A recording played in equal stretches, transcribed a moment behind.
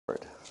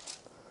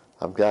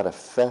I've got a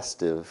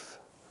festive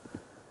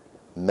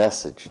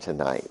message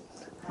tonight.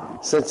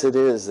 Since it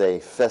is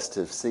a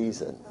festive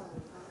season,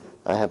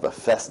 I have a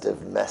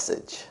festive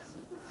message.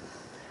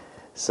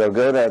 So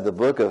go to the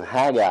book of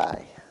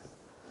Haggai.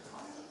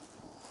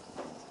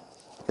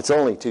 It's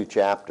only 2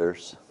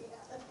 chapters.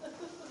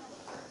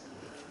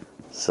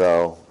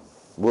 So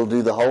we'll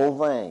do the whole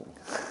thing.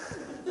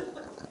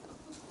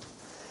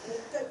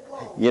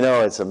 You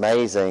know, it's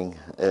amazing.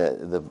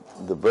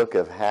 The book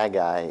of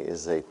Haggai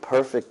is a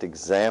perfect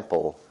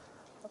example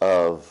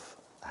of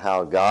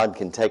how God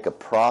can take a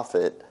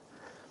prophet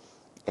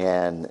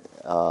and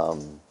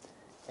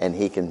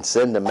he can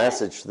send a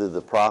message through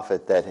the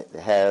prophet that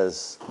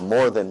has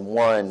more than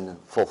one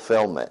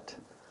fulfillment.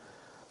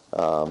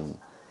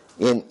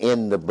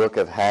 In the book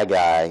of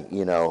Haggai,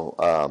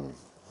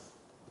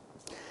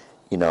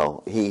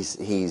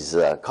 he's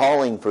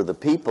calling for the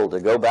people to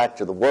go back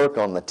to the work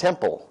on the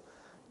temple.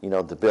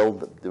 To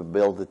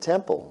build the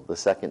temple, the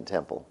second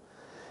temple.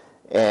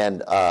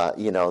 And,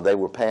 they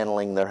were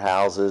paneling their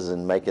houses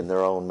and making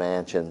their own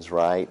mansions,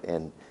 right?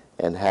 And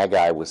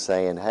Haggai was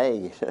saying,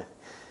 hey,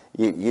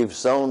 you've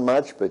sown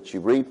much, but you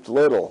reaped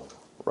little,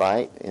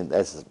 right? And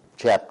that's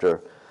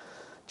chapter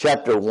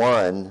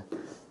 1,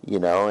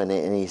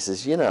 and he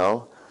says, you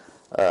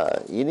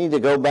need to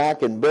go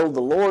back and build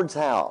the Lord's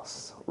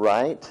house,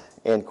 right?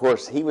 And, of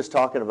course, he was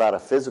talking about a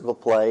physical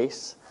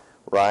place,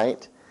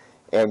 right?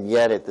 And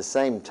yet, at the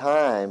same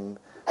time,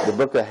 the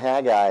book of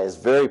Haggai is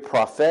very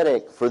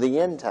prophetic for the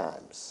end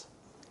times,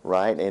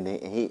 right? And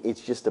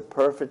it's just a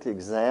perfect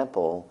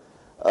example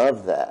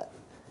of that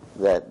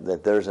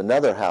there's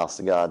another house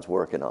that God's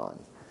working on,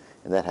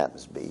 and that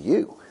happens to be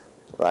you,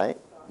 right?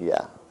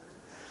 Yeah.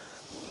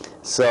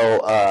 So,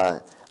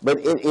 but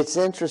it's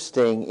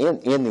interesting,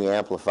 in the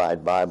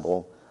Amplified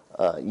Bible,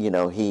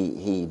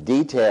 he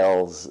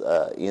details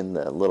in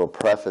the little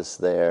preface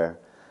there,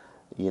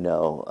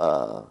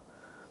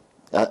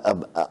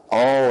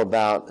 all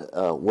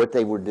about what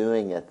they were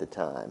doing at the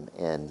time,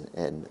 and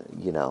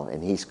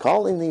he's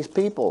calling these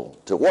people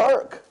to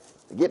work,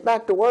 get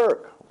back to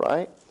work,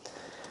 right?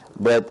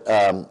 But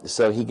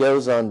so he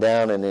goes on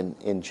down, and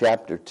in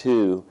chapter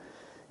 2,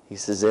 he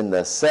says, in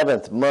the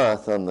 7th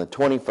month, on the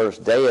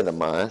 21st day of the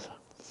month,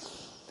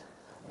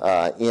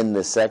 in the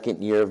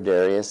 2nd year of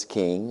Darius,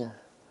 king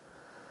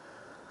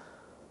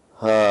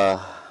of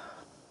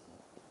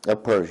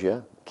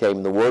Persia,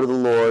 came the word of the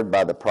Lord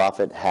by the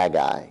prophet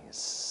Haggai,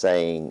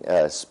 saying,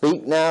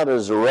 speak now to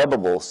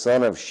Zerubbabel,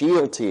 son of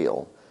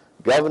Shealtiel,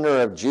 governor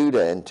of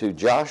Judah, and to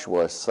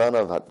Joshua, son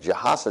of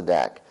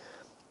Jehozadak,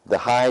 the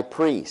high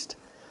priest,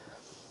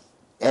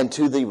 and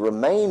to the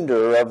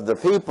remainder of the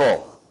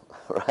people,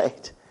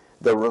 right?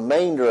 The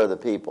remainder of the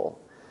people.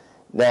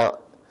 Now,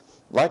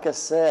 like I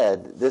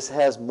said, this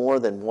has more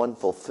than one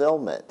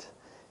fulfillment,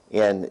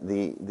 and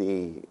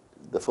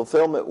the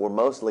fulfillment we're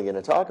mostly going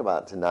to talk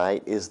about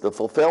tonight is the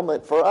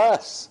fulfillment for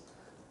us.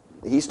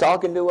 He's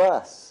talking to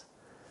us.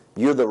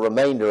 You're the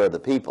remainder of the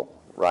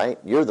people, right?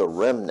 You're the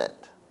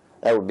remnant.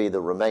 That would be the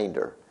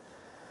remainder.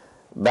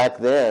 Back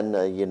then,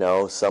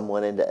 some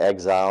went into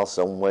exile,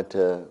 some went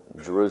to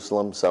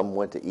Jerusalem, some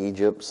went to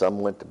Egypt, some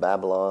went to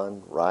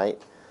Babylon, right?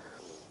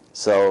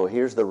 So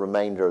here's the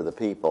remainder of the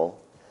people.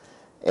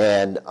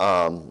 And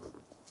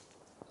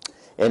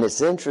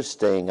it's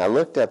interesting, I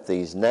looked up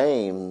these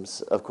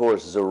names. Of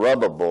course,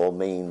 Zerubbabel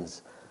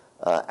means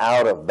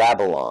out of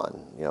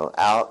Babylon,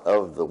 out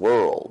of the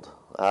world,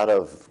 out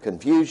of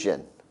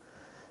confusion.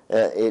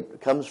 It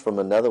comes from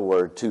another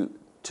word,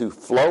 to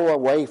flow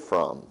away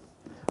from.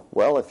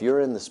 Well, if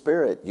you're in the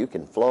Spirit, you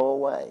can flow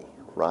away,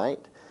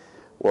 right?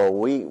 Well,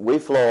 we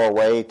flow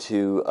away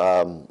to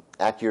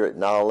accurate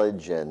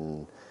knowledge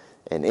and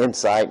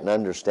insight and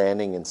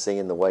understanding and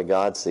seeing the way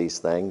God sees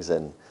things,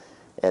 and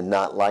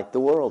not like the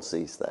world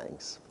sees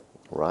things,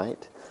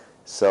 right?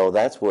 So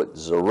that's what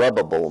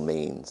Zerubbabel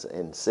means.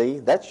 And see,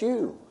 that's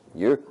you.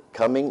 You're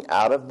coming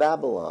out of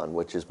Babylon,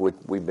 which is what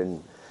we've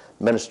been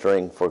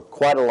ministering for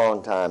quite a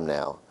long time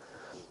now,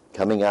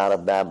 coming out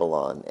of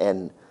Babylon.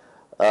 And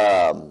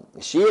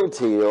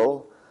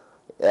Shealtiel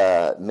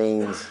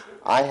means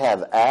I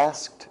have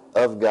asked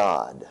of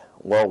God.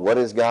 Well, what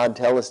does God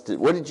tell us to do?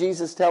 What did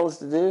Jesus tell us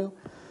to do?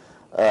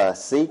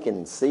 Seek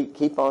and seek,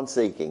 keep on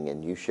seeking,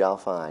 and you shall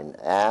find.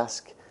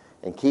 Ask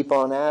and keep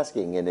on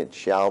asking, and it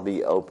shall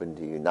be open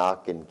to you.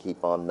 Knock and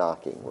keep on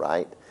knocking,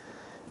 right?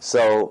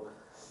 So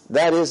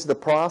that is the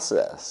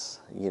process.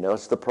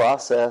 It's the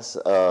process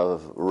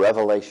of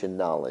revelation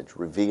knowledge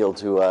revealed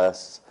to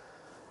us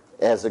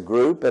as a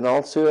group and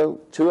also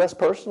to us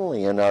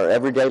personally in our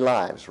everyday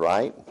lives,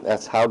 right?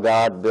 That's how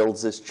God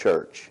builds His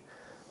church,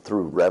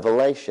 through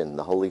revelation,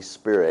 the Holy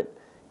Spirit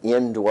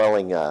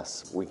indwelling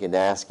us. We can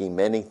ask Him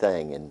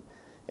anything,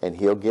 and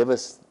He'll give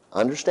us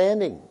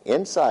understanding,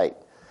 insight.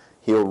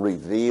 He'll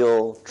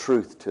reveal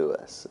truth to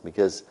us,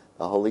 because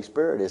the Holy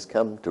Spirit has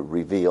come to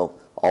reveal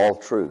all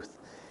truth.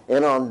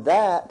 And on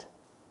that,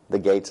 the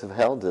gates of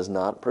hell does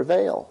not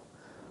prevail,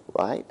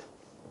 right?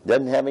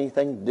 Doesn't have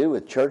anything to do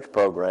with church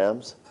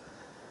programs,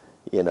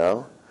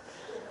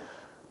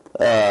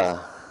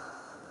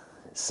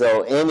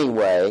 So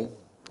anyway,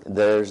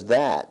 there's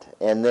that.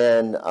 And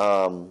then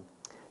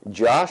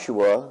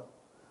Joshua,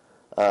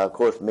 of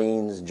course,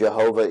 means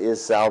Jehovah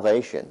is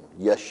salvation.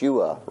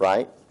 Yeshua,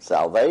 right?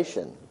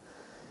 Salvation.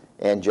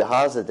 And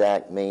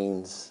Jehozadak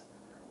means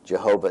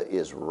Jehovah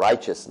is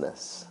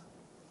righteousness,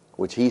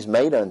 which he's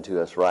made unto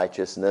us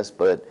righteousness,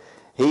 but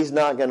he's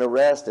not going to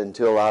rest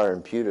until our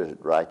imputed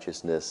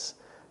righteousness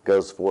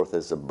goes forth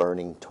as a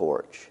burning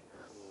torch.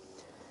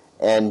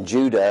 And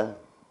Judah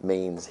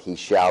means he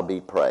shall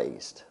be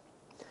praised.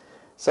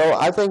 So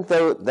I think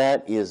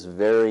that is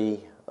very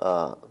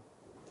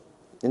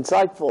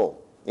insightful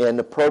and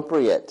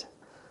appropriate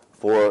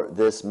for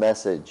this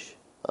message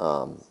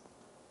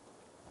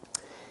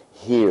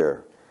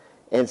here.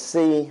 And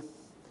see,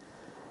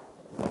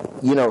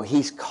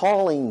 he's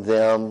calling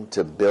them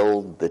to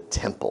build the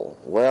temple.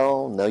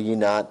 Well, know ye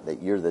not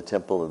that you're the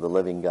temple of the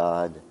living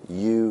God,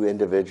 you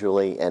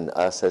individually and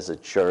us as a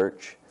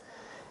church?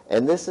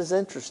 And this is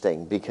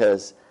interesting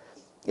because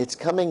it's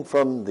coming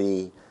from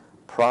the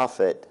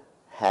prophet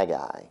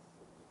Haggai.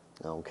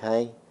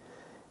 Okay?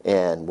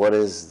 And what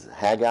does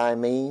Haggai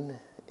mean?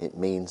 It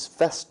means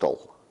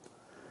festal.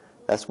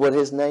 That's what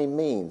his name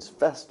means,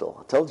 festal.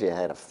 I told you I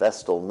had a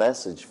festal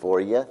message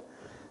for you.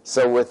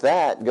 So with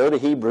that, go to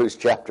Hebrews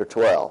chapter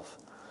 12.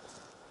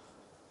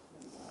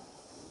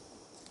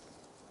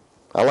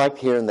 I like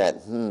hearing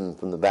that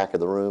from the back of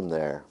the room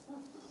there.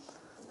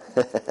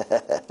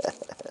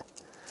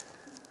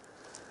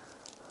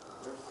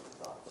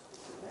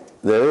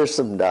 There are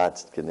some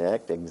dots to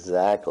connect,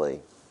 exactly.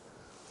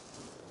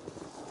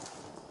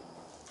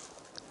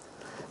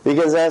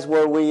 Because that's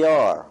where we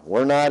are.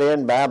 We're not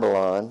in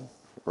Babylon,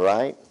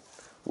 right?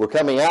 We're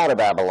coming out of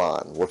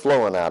Babylon. We're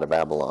flowing out of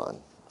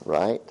Babylon,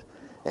 right?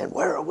 And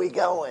where are we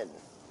going?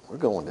 We're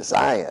going to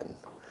Zion,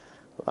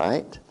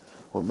 right?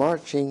 We're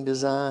marching to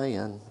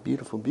Zion.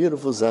 Beautiful,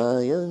 beautiful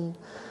Zion.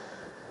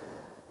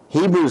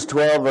 Hebrews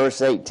 12, verse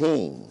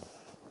 18.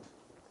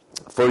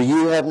 For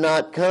you have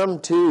not come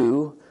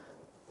to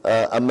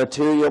a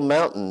material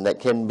mountain that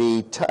can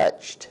be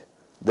touched,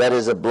 that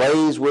is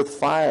ablaze with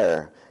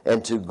fire,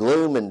 and to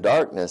gloom and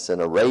darkness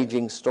and a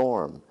raging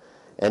storm,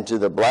 and to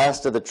the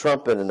blast of the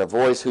trumpet and a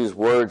voice whose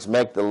words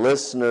make the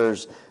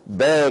listeners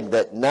beg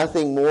that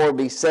nothing more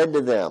be said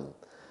to them,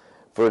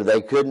 for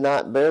they could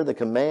not bear the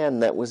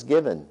command that was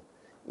given.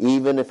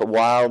 Even if a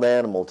wild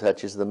animal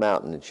touches the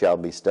mountain, it shall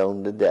be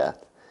stoned to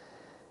death.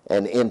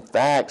 And in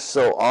fact,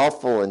 so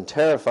awful and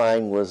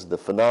terrifying was the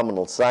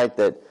phenomenal sight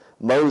that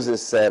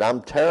Moses said,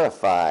 I'm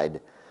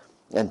terrified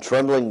and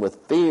trembling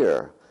with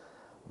fear.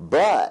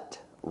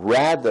 But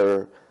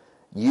rather,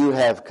 you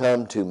have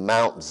come to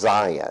Mount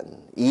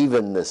Zion,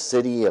 even the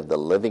city of the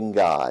living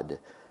God,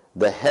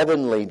 the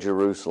heavenly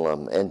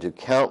Jerusalem, and to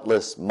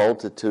countless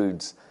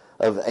multitudes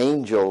of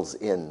angels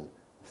in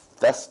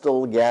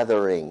festal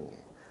gathering.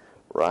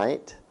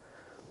 Right?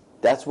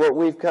 That's what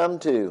we've come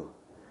to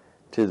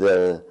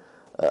the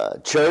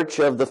church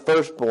of the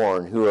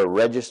firstborn who are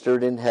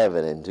registered in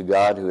heaven, and to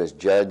God who is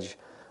judge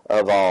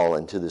of all,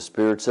 and to the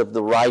spirits of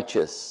the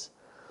righteous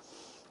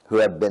who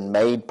have been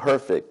made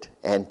perfect,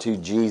 and to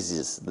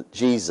Jesus,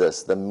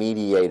 the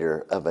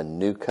mediator of a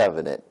new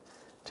covenant,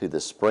 to the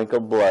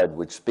sprinkled blood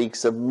which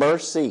speaks of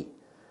mercy,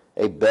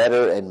 a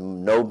better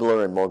and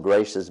nobler and more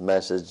gracious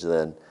message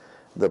than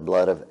the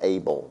blood of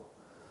Abel.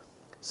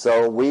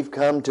 So we've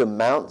come to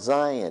Mount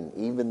Zion,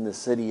 even the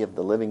city of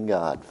the living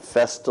God,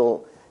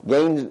 festal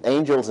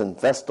angels in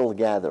festal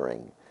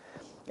gathering.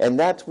 And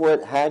that's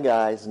what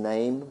Haggai's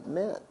name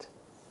meant.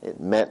 It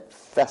meant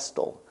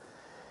festal.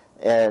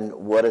 And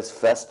what does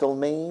festal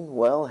mean?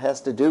 Well, it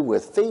has to do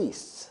with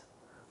feasts,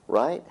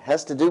 right? It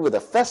has to do with a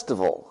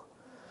festival,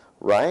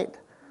 right?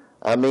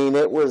 I mean,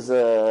 it was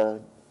a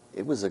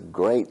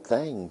great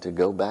thing to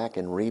go back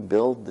and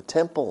rebuild the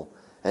temple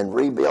and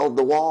rebuild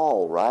the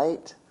wall,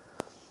 right?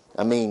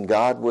 I mean,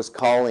 God was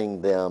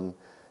calling them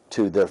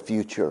to their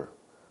future,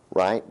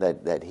 right?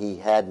 That he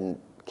hadn't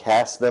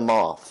cast them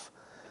off,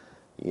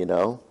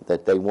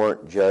 that they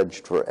weren't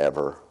judged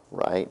forever,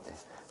 right?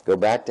 Go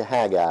back to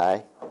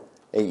Haggai.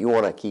 Hey, you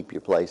want to keep your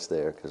place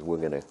there because we're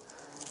going to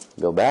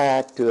go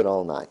back to it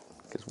all night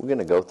because we're going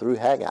to go through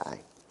Haggai.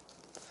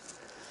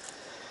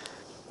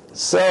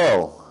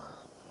 So,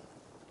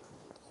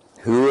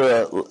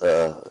 to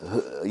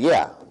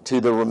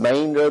the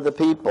remainder of the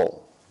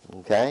people,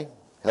 okay?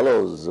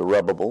 Hello,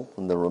 Zerubbabel,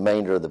 and the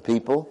remainder of the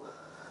people.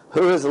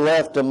 Who is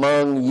left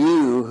among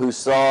you who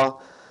saw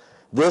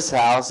this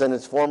house in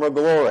its former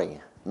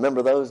glory?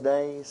 Remember those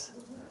days?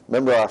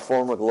 Remember our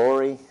former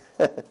glory?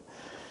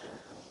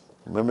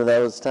 Remember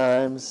those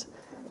times?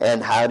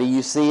 And how do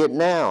you see it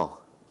now?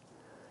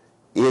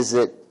 Is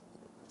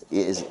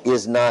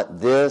not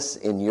this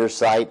in your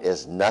sight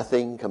as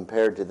nothing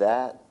compared to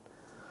that?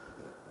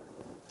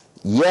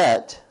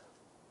 Yet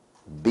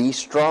be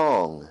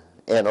strong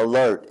and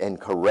alert and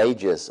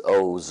courageous,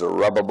 O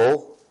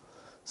Zerubbabel,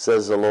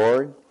 says the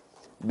Lord.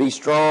 Be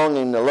strong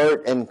and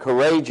alert and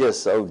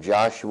courageous, O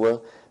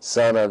Joshua,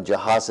 son of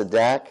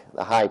Jehozadak,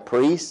 the high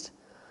priest.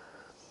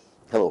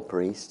 Hello,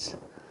 priests.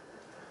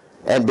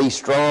 And be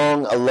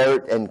strong,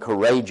 alert, and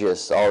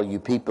courageous, all you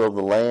people of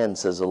the land,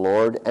 says the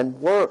Lord, and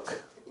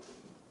work.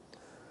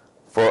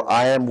 For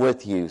I am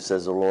with you,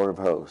 says the Lord of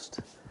hosts.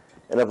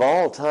 And of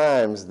all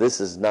times,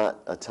 this is not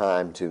a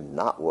time to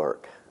not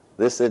work.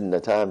 This isn't a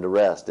time to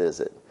rest, is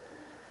it?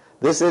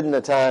 This isn't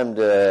a time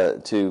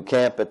to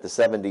camp at the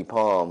 70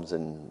 Palms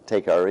and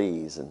take our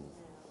ease and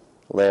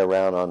lay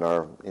around on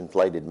our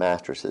inflated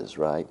mattresses,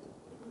 right?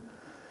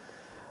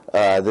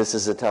 This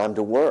is a time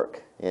to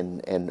work.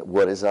 And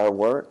what is our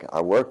work?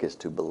 Our work is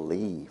to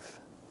believe.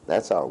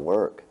 That's our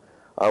work.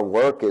 Our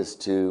work is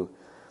to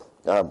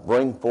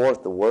bring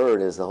forth the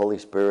Word as the Holy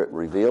Spirit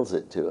reveals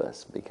it to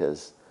us,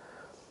 because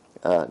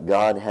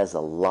God has a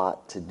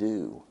lot to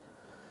do.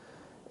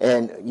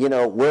 And,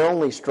 we're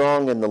only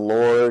strong in the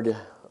Lord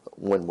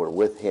when we're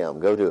with Him.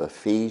 Go to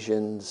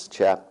Ephesians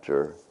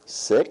chapter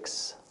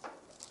 6.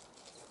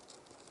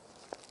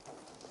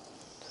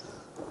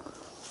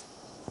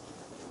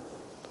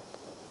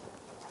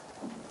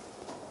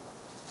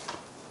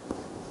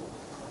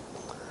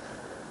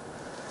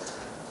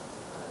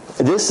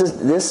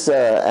 This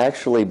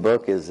actually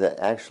book is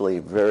actually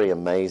very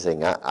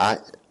amazing. I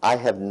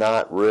have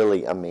not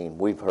really,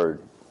 we've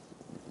heard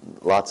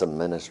lots of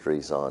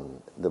ministries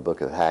on the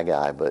book of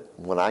Haggai, but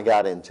when I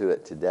got into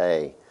it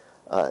today,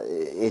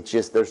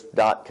 there's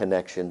dot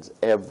connections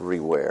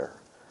everywhere.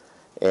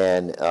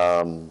 And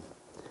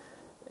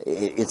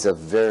it's a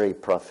very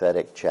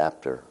prophetic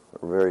chapter,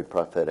 a very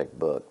prophetic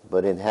book.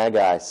 But in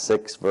Haggai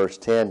 6 verse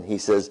 10, he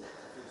says,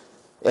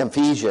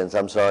 Ephesians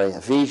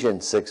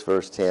 6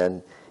 verse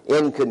 10,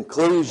 in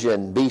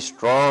conclusion, be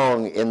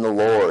strong in the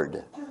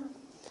Lord.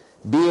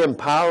 Be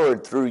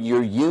empowered through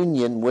your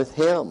union with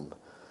Him.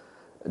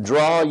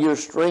 Draw your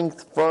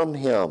strength from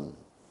Him,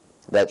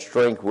 that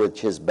strength which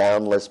His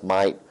boundless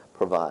might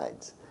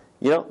provides.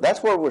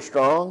 That's where we're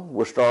strong.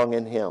 We're strong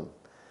in Him.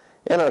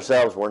 In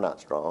ourselves, we're not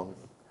strong.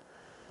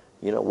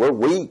 We're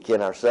weak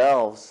in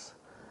ourselves,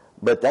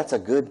 but that's a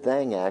good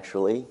thing,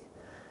 actually.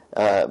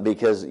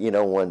 Because,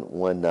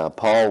 when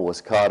Paul was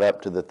caught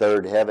up to the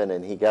third heaven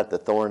and he got the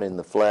thorn in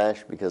the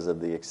flesh because of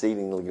the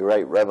exceedingly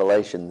great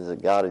revelations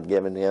that God had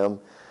given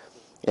him,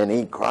 and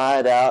he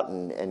cried out,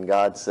 and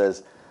God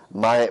says,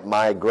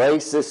 my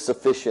grace is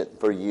sufficient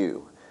for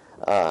you.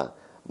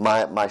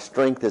 My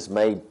strength is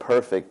made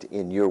perfect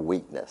in your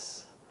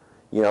weakness.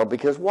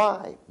 Because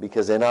why?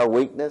 Because in our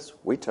weakness,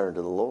 we turn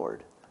to the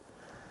Lord.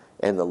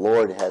 And the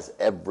Lord has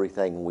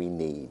everything we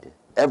need.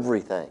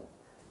 Everything.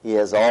 He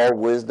has all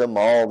wisdom,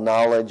 all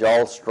knowledge,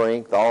 all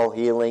strength, all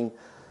healing,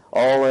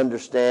 all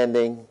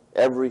understanding,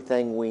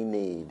 everything we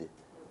need.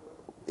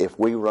 If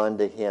we run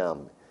to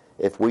Him,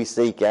 if we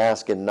seek,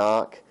 ask, and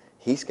knock,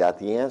 He's got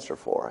the answer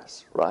for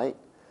us, right?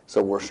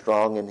 So we're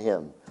strong in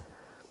Him.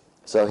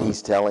 So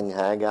He's telling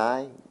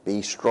Haggai,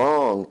 be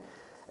strong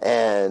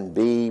and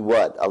be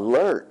what?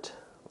 Alert.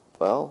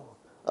 Well,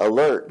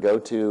 alert. Go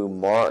to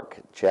Mark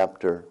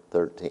chapter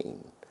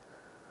 13.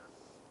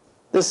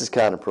 This is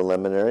kind of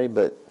preliminary,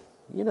 but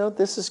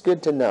this is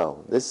good to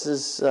know. This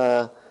is,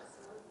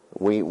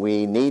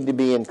 we need to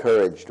be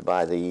encouraged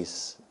by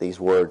these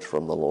words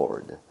from the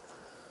Lord.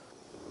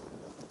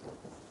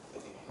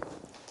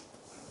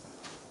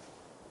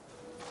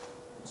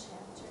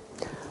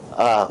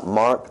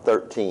 Mark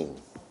 13.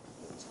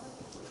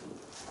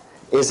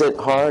 Is it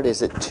hard?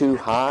 Is it too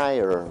high?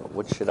 Or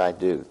what should I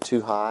do?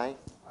 Too high?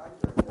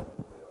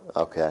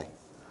 Okay.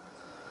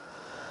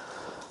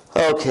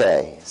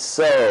 Okay,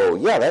 so,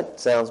 that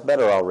sounds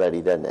better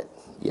already, doesn't it?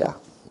 Yeah,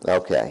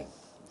 okay.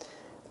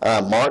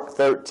 Mark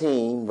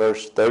 13,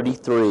 verse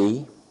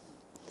 33.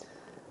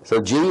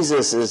 So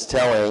Jesus is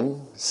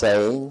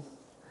saying,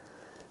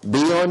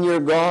 be on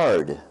your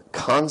guard,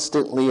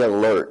 constantly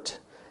alert,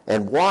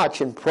 and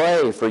watch and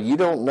pray, for you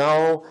don't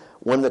know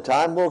when the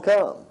time will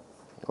come,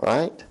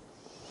 right?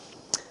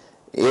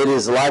 It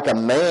is like a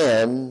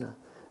man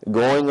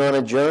going on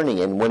a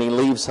journey, and when he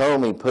leaves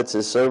home, he puts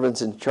his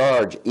servants in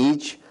charge,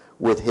 each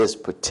with his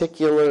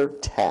particular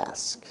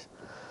task.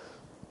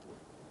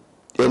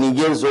 And he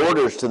gives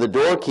orders to the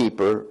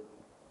doorkeeper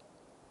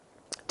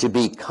to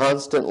be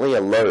constantly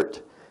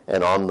alert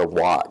and on the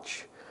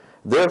watch.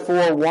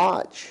 Therefore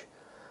watch.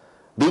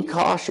 Be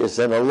cautious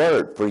and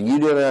alert, for you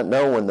do not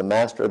know when the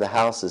master of the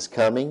house is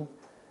coming,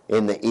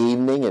 in the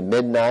evening, at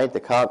midnight, the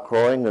cock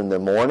crowing, in the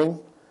morning.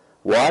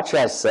 Watch,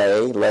 I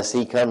say, lest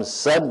he comes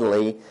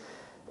suddenly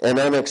and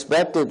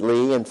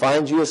unexpectedly and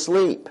finds you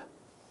asleep.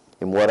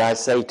 And what I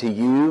say to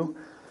you,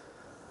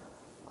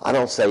 I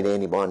don't say to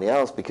anybody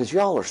else, because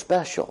y'all are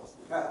special.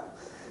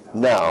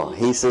 No,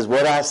 he says,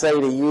 what I say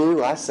to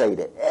you, I say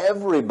to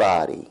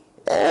everybody.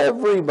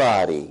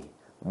 Everybody,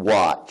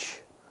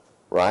 watch,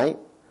 right?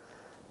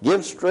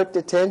 Give strict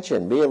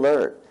attention. Be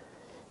alert.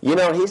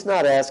 He's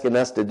not asking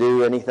us to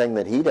do anything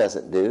that he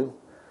doesn't do.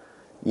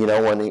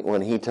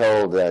 When he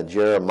told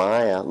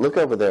Jeremiah, look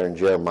over there in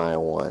Jeremiah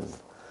 1.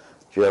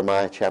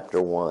 Jeremiah chapter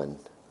 1.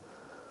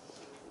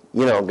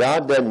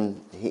 God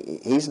doesn't,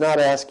 He's not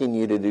asking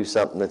you to do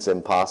something that's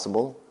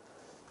impossible.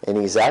 And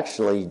He's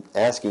actually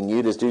asking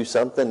you to do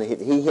something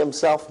He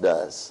Himself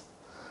does.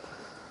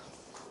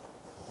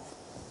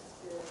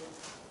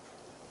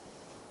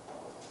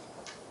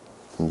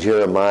 In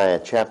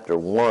Jeremiah chapter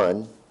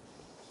 1,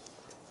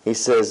 he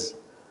says,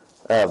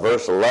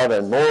 verse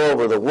 11,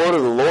 "Moreover, the word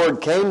of the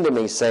Lord came to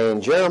me,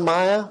 saying,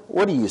 Jeremiah,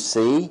 what do you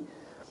see?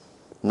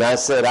 And I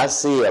said, I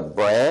see a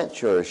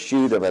branch or a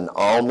shoot of an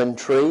almond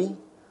tree."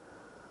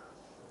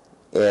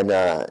 And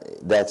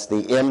that's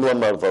the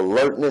emblem of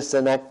alertness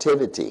and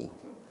activity.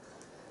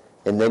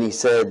 And then he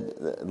said,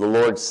 the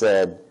Lord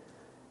said,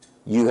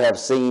 "You have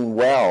seen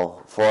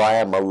well, for I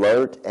am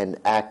alert and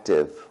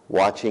active,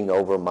 watching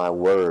over my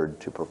word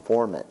to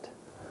perform it."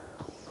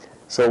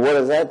 So what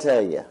does that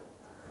tell you?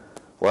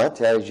 Well, it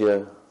tells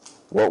you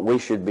what we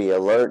should be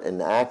alert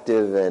and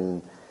active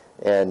and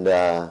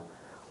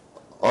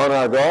on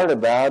our guard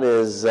about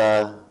is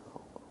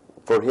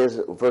for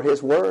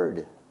His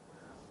word,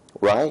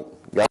 right?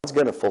 God's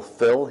going to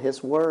fulfill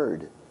His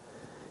word.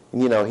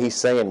 You know, He's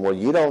saying, well,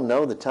 you don't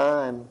know the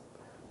time,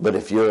 but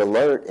if you're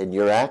alert and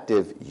you're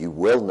active, you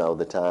will know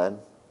the time.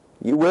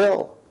 You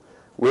will.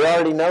 We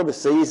already know the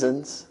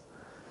seasons.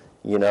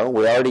 You know,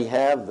 we already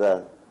have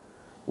the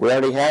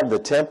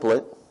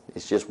template.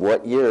 It's just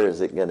what year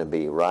is it going to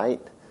be,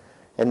 right?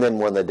 And then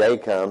when the day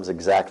comes,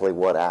 exactly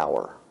what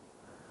hour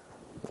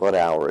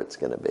it's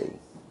going to be,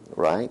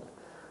 right?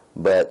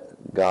 But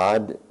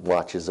God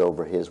watches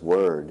over His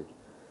word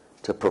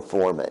to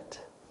perform it.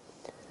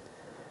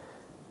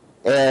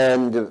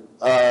 And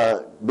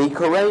be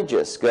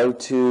courageous. Go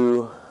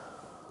to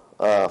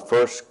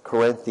 1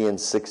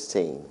 Corinthians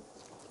 16.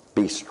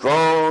 Be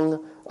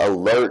strong,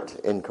 alert,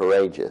 and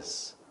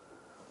courageous.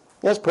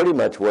 That's pretty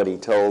much what he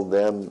told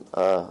them,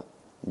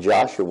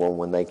 Joshua,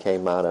 when they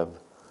came out of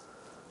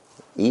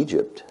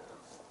Egypt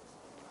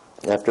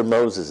after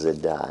Moses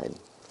had died.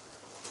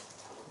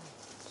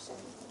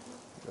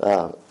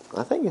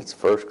 I think it's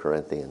 1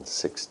 Corinthians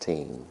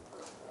 16.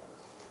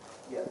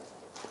 Yeah.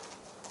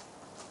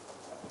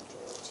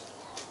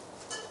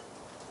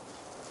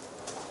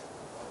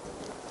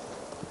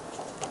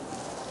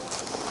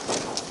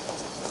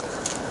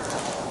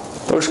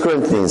 1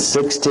 Corinthians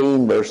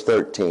 16, verse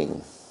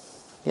 13.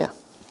 Yeah.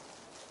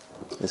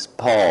 This is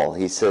Paul.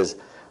 He says,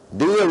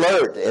 "Be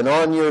alert and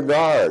on your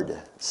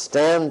guard.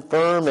 Stand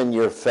firm in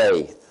your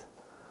faith.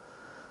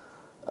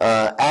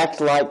 Act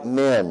like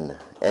men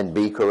and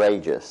be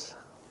courageous."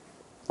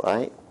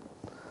 Right?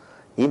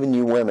 Even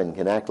you women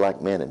can act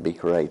like men and be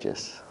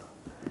courageous.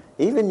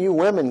 Even you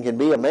women can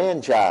be a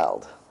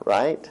man-child,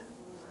 right?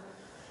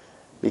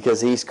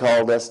 Because He's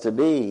called us to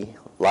be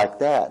like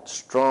that.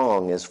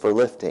 Strong as for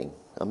lifting.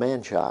 A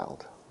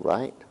man-child,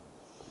 right?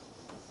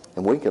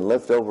 And we can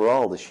lift over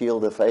all the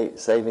shield of faith,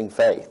 saving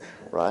faith,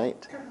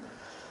 right?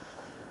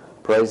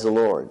 Praise the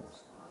Lord.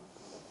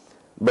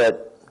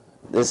 But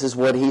this is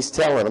what he's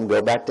telling them.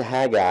 Go back to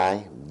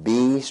Haggai.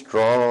 Be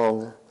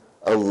strong,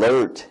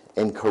 alert,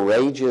 and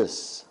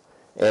courageous.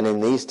 And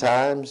in these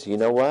times, you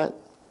know what?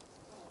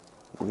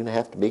 We're going to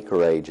have to be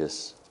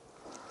courageous.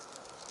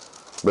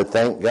 But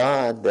thank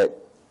God that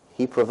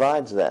He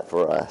provides that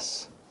for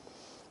us.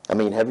 I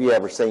mean, have you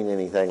ever seen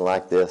anything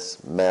like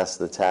this mess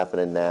that's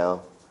happening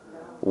now?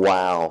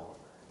 Wow.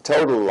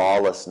 Total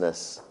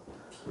lawlessness.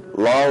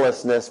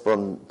 Lawlessness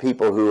from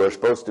people who are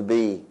supposed to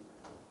be,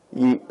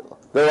 they're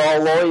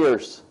all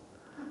lawyers.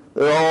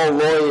 They're all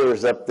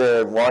lawyers up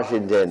there in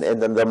Washington,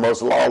 and the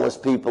most lawless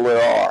people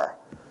there are,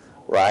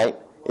 right?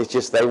 It's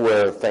just they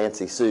wear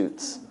fancy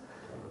suits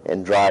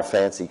and drive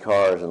fancy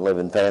cars and live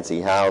in fancy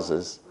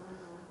houses.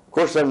 Of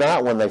course, they're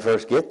not when they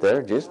first get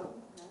there, just,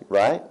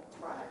 right?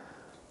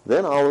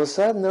 Then all of a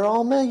sudden, they're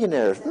all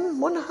millionaires.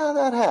 Wonder how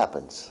that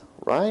happens,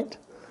 right?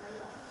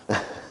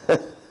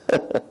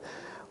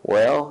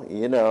 Well,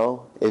 you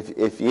know,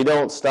 if you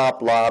don't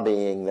stop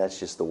lobbying, that's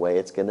just the way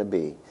it's going to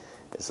be.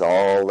 It's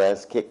all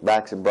that's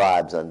kickbacks and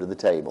bribes under the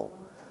table.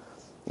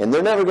 And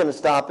they're never going to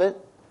stop it,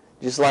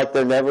 just like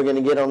they're never going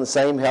to get on the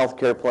same health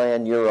care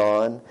plan you're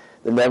on.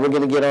 They're never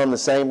going to get on the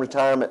same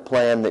retirement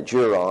plan that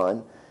you're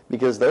on,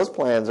 because those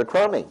plans are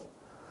crummy.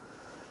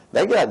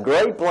 They got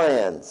great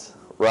plans,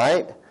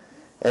 right?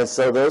 And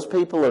so those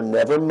people are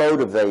never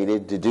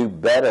motivated to do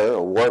better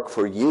or work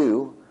for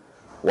you.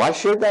 Why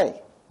should they?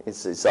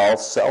 It's all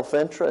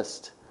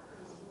self-interest.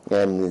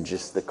 And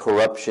just the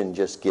corruption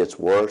just gets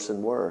worse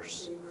and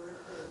worse.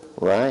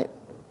 Right?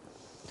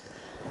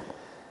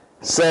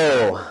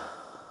 So,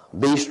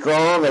 be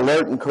strong,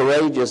 alert, and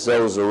courageous,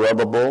 O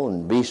Zerubbabel,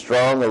 and be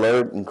strong,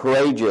 alert, and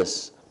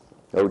courageous,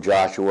 O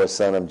Joshua,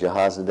 son of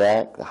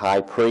Jehozadak, the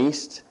high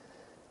priest,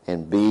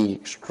 and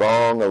be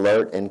strong,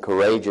 alert, and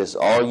courageous,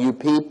 all you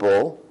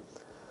people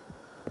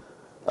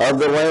of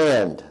the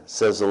land,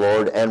 says the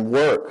Lord, and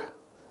work.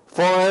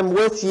 For I am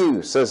with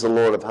you, says the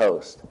Lord of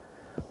hosts.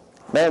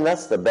 Man,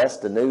 that's the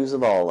best of news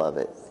of all of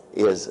it,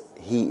 is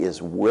He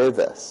is with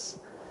us.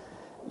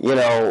 You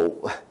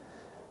know,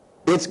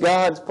 it's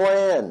God's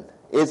plan.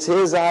 It's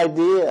His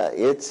idea.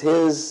 It's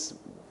His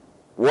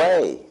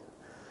way.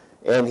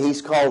 And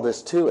He's called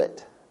us to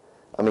it.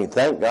 I mean,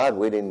 thank God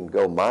we didn't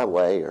go my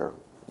way or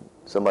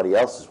somebody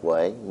else's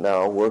way.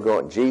 No, we're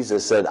going.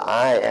 Jesus said,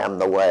 "I am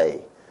the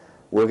way."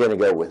 We're going to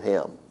go with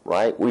Him,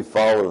 right? We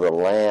follow the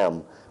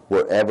Lamb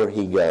wherever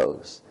He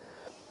goes.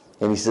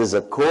 And he says,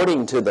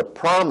 according to the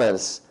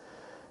promise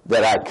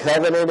that I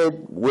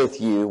covenanted with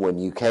you when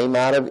you came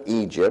out of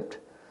Egypt,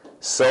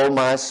 so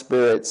my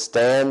Spirit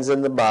stands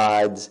and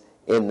abides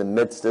in the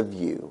midst of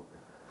you.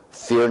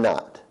 Fear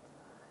not.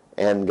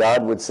 And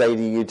God would say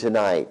to you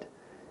tonight,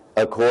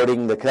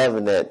 according to the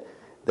covenant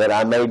that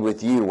I made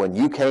with you when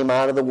you came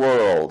out of the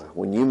world,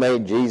 when you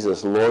made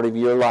Jesus Lord of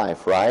your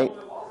life, right?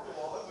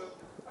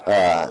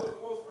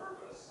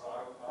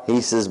 He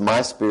says,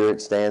 my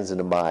Spirit stands and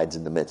abides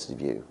in the midst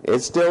of you. It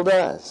still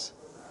does.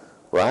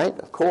 Right?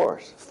 Of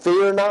course.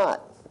 Fear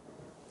not.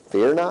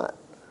 Fear not.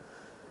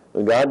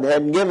 Well, God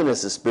hadn't given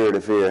us a spirit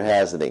of fear,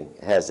 has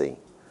he?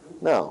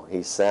 No.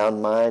 He's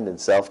sound mind and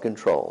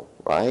self-control.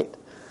 Right?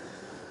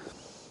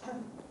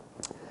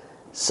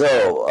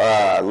 So,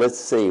 let's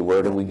see.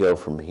 Where do we go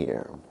from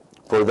here?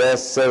 For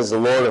thus says the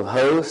Lord of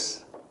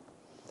hosts,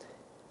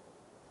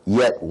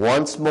 yet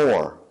once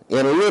more,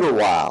 in a little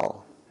while.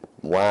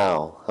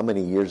 Wow. How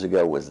many years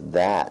ago was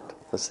that?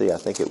 Let's see. I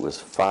think it was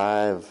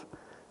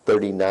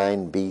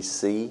 539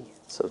 BC.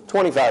 So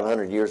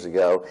 2,500 years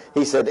ago.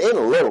 He said, in a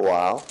little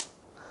while.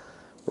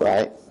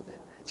 Right?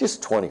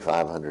 Just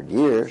 2,500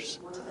 years.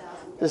 1,000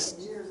 Just,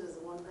 years is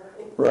one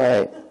day.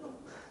 right.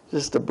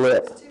 Just a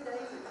blip. It's 2 days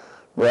ago.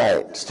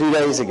 Right. It's 2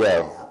 days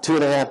ago.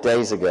 2.5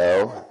 days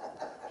ago.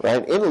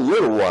 Right? In a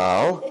little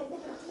while,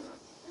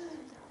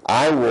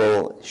 I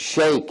will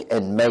shake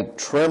and make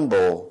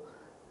tremble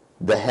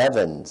the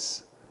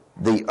heavens,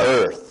 the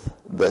earth,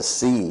 the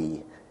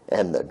sea,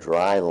 and the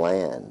dry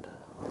land.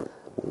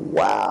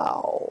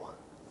 Wow.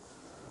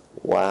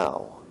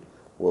 Wow.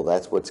 Well,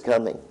 that's what's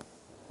coming,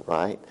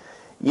 right?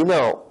 You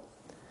know,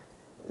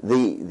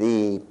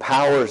 the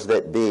powers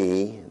that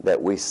be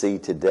that we see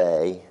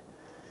today,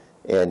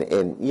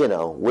 and you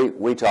know,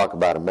 we talk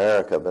about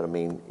America, but I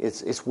mean,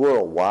 it's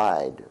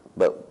worldwide.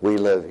 But we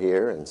live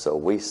here, and so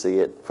we see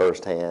it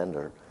firsthand,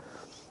 or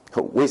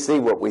we see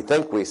what we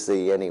think we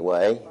see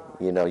anyway.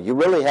 You know, you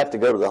really have to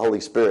go to the Holy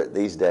Spirit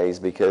these days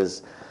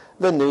because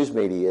the news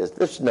media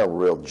there's no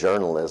real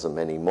journalism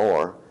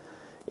anymore.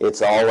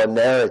 It's all a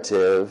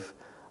narrative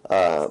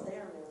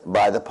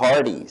by the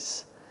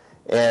parties.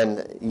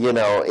 And, you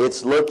know,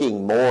 it's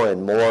looking more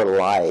and more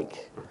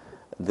like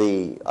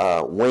the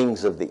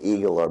wings of the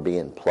eagle are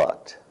being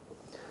plucked.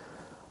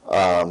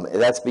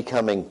 That's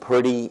becoming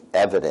pretty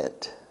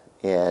evident.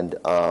 And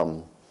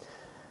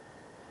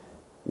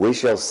we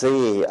shall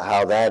see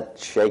how that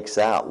shakes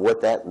out,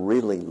 what that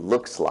really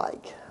looks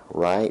like,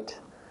 right?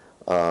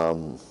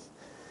 In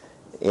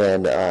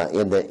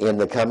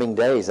the coming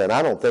days, and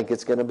I don't think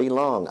it's going to be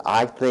long.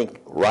 I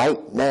think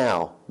right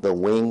now the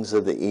wings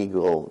of the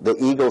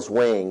eagle's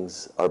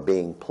wings are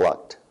being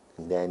plucked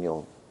in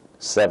Daniel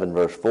 7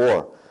 verse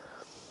 4.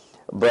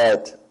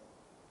 But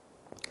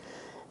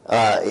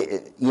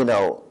you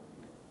know,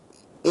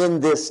 in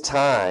this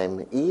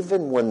time,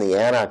 even when the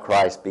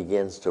Antichrist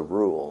begins to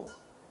rule,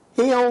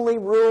 he only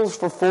rules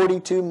for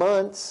 42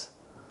 months,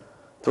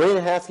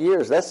 3.5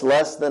 years. That's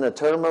less than a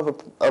term of a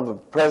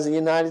president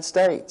of the United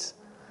States.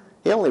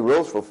 He only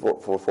rules for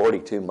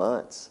 42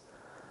 months.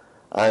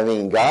 I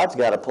mean, God's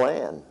got a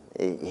plan.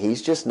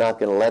 He's just not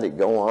going to let it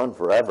go on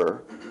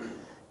forever.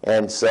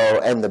 And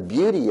the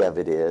beauty of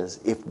it is,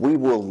 if we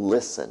will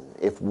listen,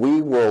 if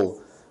we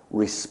will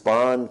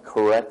respond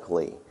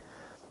correctly,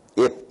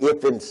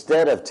 if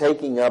instead of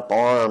taking up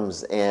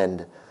arms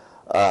and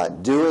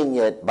doing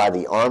it by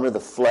the arm of the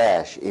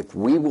flesh, if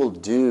we will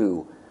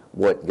do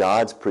what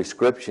God's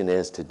prescription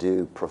is to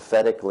do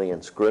prophetically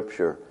in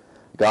Scripture,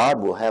 God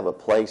will have a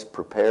place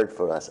prepared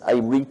for us.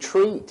 A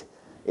retreat,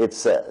 it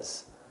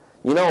says.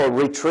 You know, a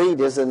retreat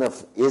isn't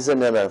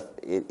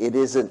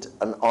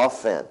an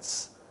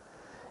offense.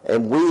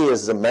 And we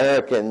as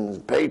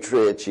American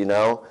patriots, you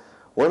know,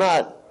 we're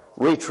not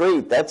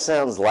retreat. That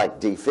sounds like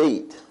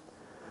defeat.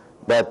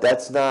 But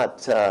that's not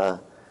the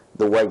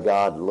way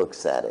God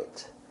looks at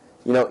it.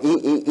 You know,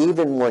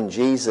 even when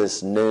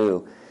Jesus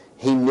knew,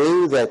 he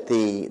knew that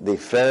the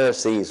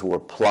Pharisees were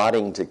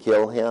plotting to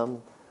kill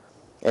him.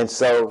 And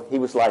so he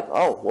was like,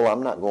 oh, well,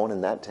 I'm not going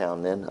in that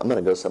town then. I'm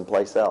going to go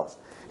someplace else.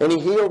 And he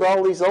healed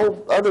all these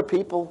other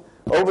people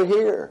over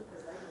here.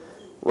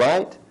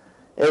 Right?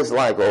 It was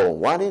like, oh,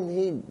 why didn't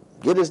he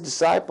get his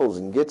disciples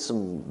and get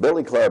some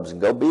billy clubs and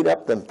go beat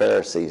up them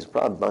Pharisees?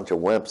 Probably a bunch of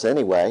wimps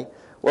anyway.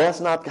 Well, that's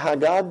not how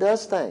God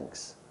does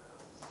things.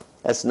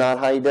 That's not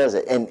how he does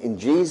it. And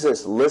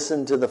Jesus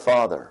listened to the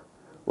Father,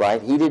 right?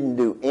 He didn't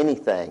do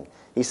anything.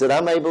 He said,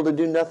 I'm able to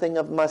do nothing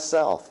of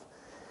myself.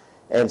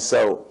 And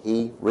so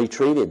he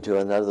retreated to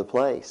another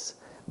place.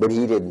 But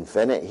he didn't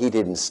finish. He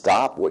didn't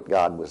stop what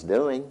God was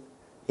doing.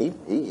 He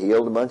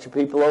healed a bunch of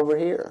people over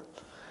here.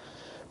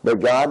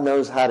 But God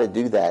knows how to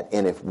do that.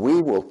 And if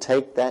we will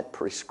take that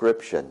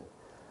prescription,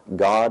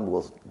 God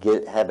will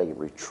have a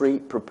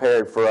retreat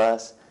prepared for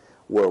us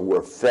where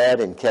we're fed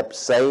and kept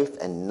safe.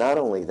 And not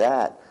only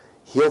that,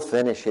 he'll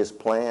finish his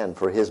plan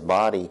for his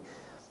body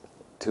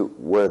to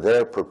where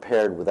they're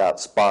prepared without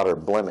spot or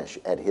blemish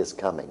at his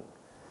coming.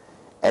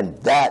 And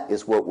that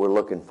is what we're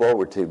looking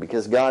forward to,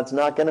 because God's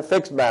not going to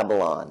fix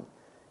Babylon.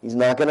 He's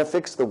not going to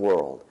fix the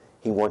world.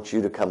 He wants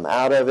you to come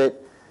out of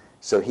it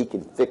so He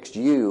can fix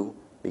you,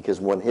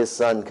 because when His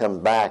Son comes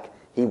back,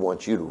 He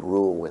wants you to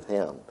rule with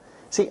Him.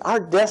 See, our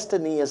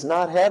destiny is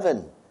not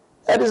heaven.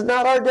 That is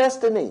not our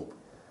destiny.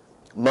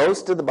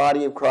 Most of the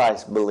body of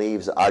Christ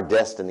believes our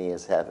destiny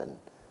is heaven,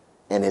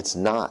 and it's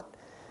not.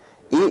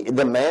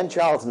 The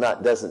man-child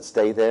doesn't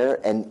stay there,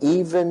 and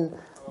even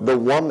the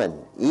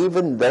woman,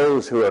 even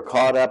those who are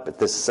caught up at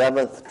the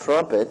seventh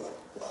trumpet,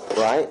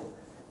 right,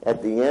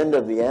 at the end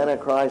of the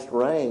Antichrist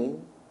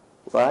reign,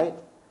 right,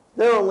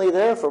 they're only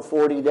there for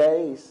 40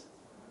 days,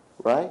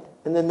 right,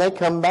 and then they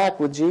come back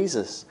with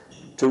Jesus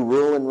to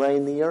rule and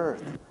reign the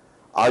earth.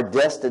 Our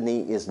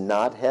destiny is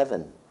not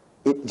heaven.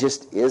 It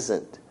just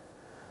isn't.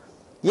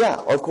 Yeah,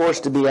 of course,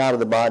 to be out of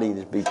the body,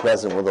 to be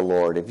present with the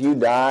Lord. If you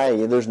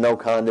die, there's no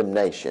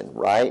condemnation,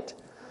 right?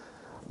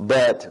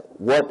 But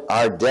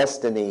our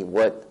destiny,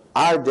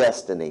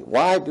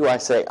 why do I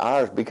say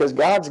ours? Because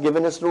God's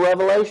given us the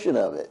revelation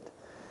of it.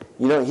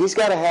 You know, He's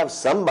got to have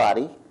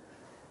somebody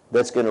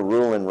that's going to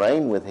rule and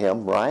reign with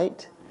Him,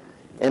 right?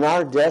 And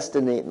our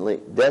destiny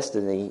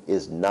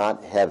is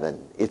not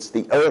heaven. It's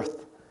the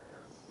earth.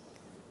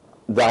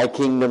 Thy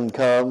kingdom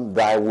come,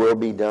 Thy will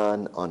be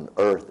done on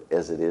earth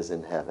as it is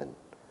in heaven.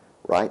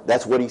 Right?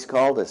 That's what He's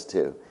called us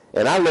to.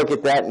 And I look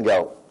at that and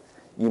go,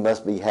 you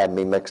must be having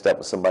me mixed up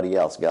with somebody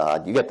else,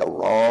 God. You got the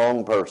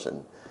wrong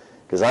person,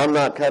 because I'm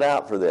not cut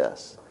out for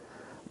this.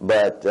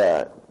 But,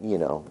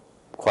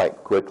 quite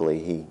quickly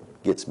He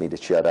gets me to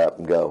shut up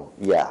and go,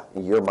 yeah,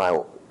 you're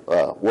my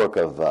work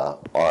of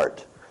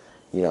art.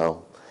 You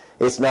know,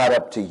 it's not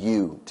up to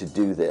you to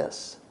do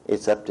this.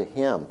 It's up to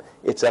Him.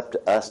 It's up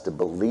to us to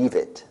believe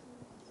it.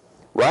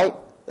 Right?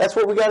 That's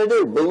what we got to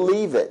do.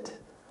 Believe it.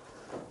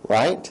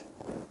 Right?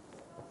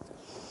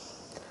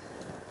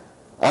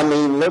 I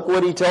mean, look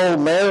what He told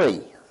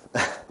Mary.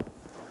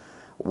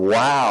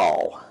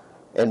 Wow.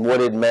 And what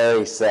did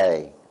Mary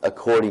say?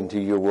 According to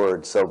your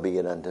word, so be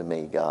it unto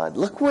me, God.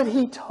 Look what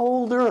He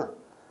told her.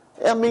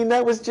 I mean,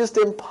 that was just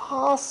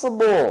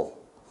impossible.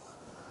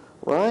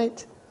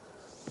 Right?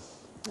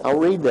 I'll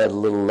read that a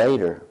little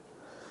later.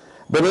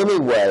 But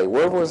anyway,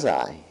 where was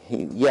I?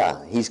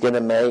 He's going to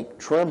make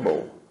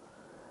tremble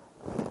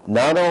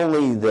not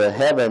only the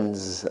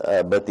heavens,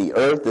 but the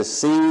earth, the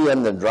sea,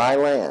 and the dry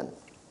land.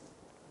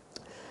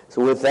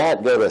 So with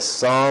that, go to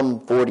Psalm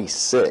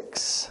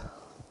 46.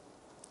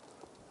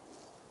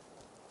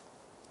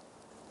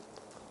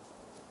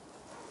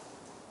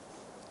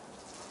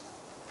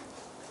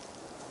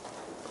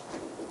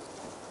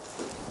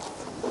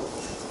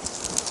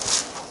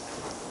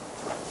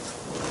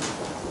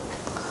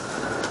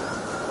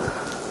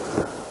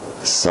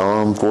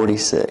 Psalm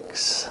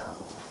 46.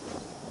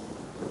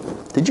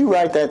 Did you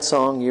write that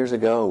song years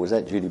ago, or was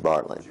that Judy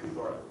Bartlett? Judy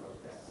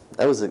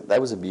Bartlett.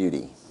 That was a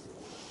beauty.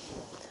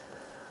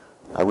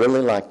 I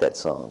really like that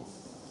song.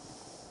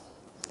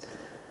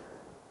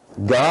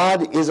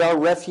 God is our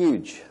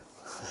refuge.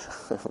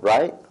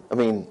 Right? I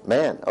mean,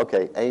 man,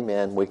 okay,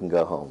 amen, we can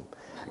go home.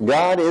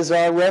 God is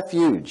our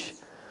refuge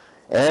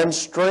and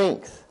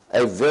strength,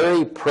 a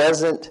very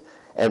present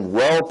and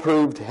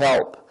well-proved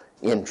help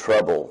in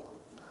trouble.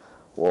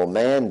 Well,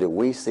 man, do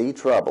we see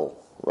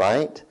trouble,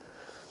 right?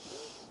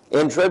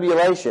 In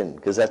tribulation,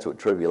 because that's what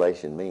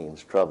tribulation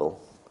means,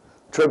 trouble.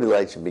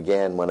 Tribulation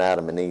began when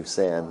Adam and Eve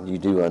sinned. You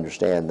do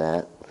understand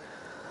that.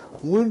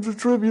 When did the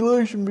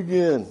tribulation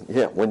begin?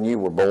 Yeah, when you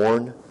were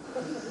born.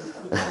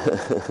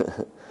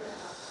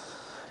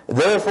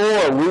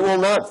 Therefore, we will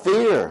not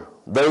fear,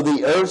 though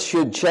the earth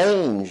should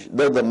change,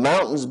 though the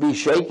mountains be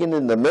shaken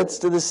in the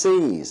midst of the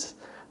seas,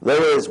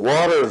 though its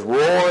waters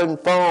roar and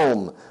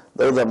foam,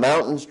 though the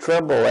mountains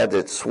tremble at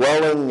its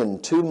swelling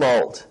and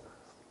tumult.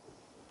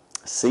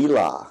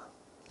 Selah.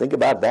 Think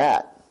about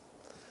that.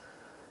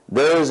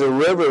 There is a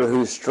river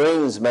whose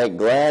streams make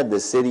glad the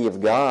city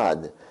of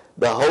God,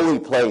 the holy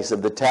place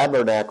of the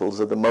tabernacles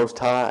of the Most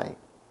High.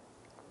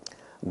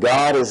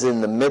 God is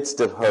in the midst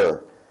of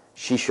her.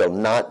 She shall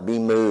not be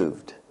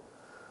moved.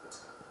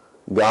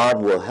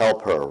 God will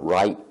help her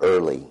right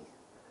early.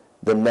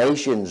 The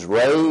nations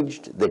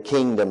raged, the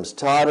kingdoms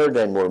tottered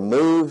and were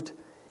moved.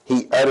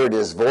 He uttered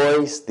His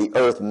voice, the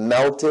earth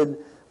melted.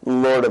 The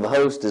Lord of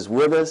hosts is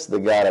with us. The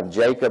God of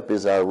Jacob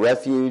is our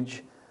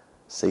refuge.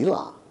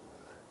 Selah.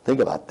 Think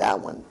about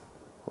that one,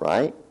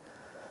 right?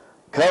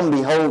 Come,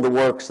 behold the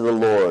works of the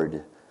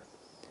Lord,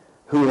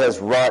 who has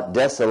wrought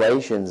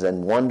desolations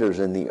and wonders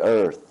in the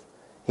earth.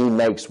 He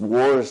makes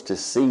wars to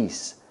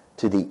cease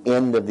to the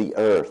end of the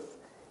earth.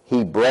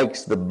 He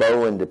breaks the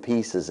bow into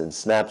pieces and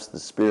snaps the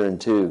spear in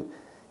two.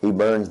 He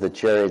burns the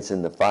chariots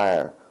in the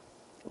fire.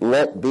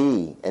 Let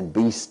be and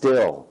be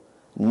still.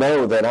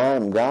 Know that I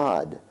am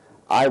God.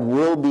 I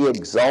will be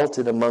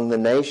exalted among the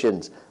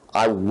nations.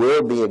 I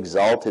will be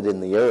exalted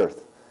in the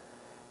earth.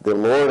 The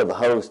Lord of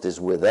hosts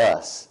is with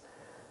us.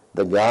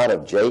 The God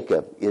of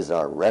Jacob is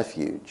our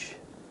refuge.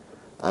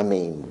 I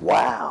mean,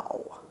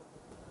 wow.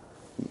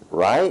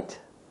 Right?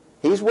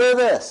 He's with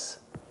us.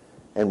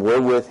 And we're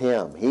with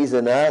Him. He's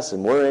in us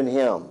and we're in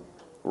Him.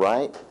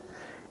 Right?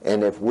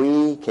 And if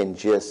we can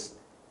just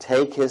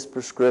take his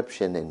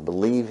prescription and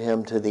believe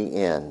him to the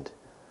end,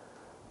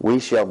 we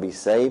shall be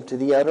saved to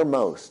the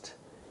uttermost.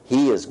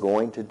 He is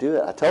going to do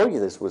it. I told you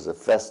this was a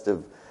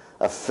festive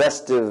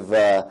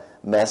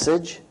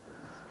message,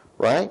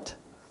 right?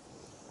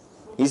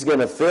 He's going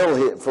to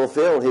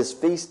fulfill his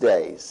feast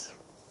days.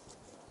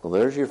 Well,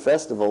 there's your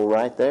festival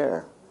right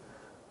there,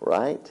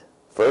 right?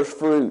 First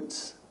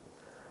fruits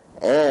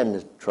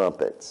and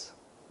trumpets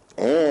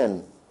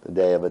and the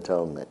Day of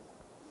Atonement.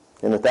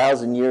 And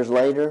 1,000 years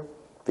later,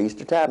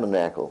 Feast of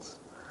Tabernacles.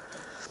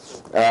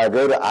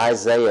 Go to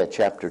Isaiah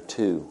chapter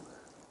 2.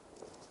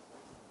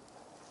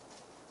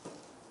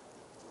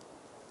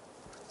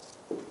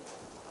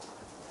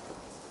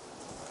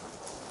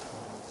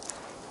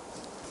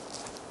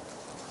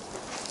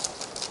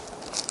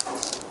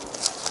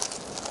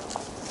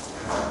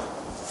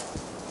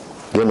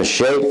 Going to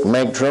shake,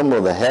 make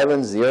tremble the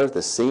heavens, the earth,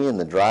 the sea, and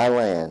the dry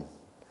land.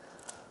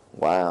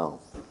 Wow.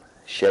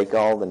 Shake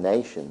all the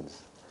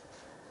nations,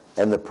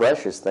 and the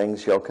precious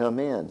things shall come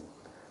in.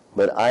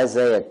 But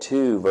Isaiah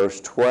 2,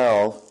 verse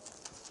 12,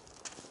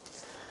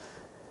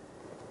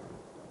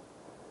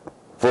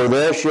 for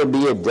there shall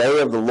be a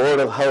day of the Lord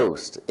of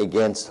hosts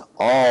against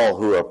all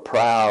who are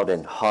proud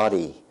and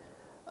haughty,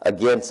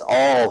 against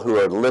all who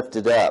are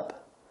lifted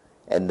up,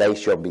 and they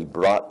shall be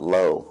brought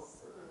low.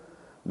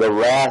 The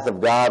wrath of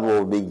God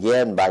will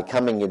begin by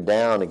coming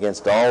down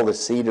against all the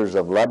cedars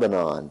of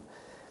Lebanon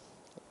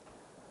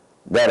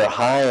that are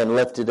high and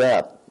lifted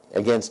up,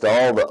 against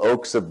all the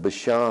oaks of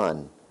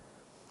Bashan.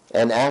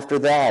 And after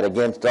that,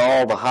 against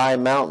all the high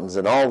mountains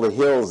and all the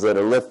hills that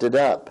are lifted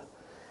up,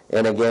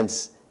 and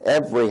against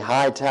every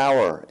high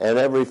tower and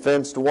every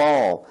fenced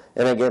wall,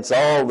 and against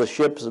all the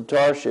ships of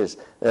Tarshish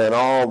and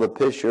all the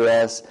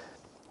picturesque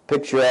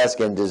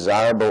and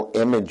desirable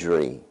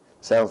imagery.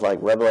 Sounds like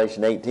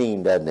Revelation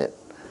 18, doesn't it?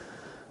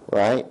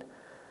 Right?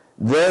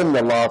 Then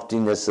the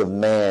loftiness of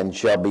man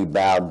shall be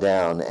bowed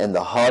down, and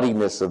the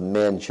haughtiness of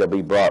men shall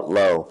be brought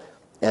low,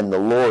 and the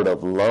Lord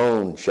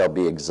alone shall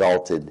be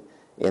exalted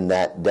in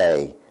that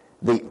day.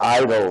 The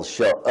idols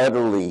shall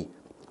utterly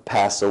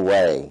pass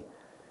away.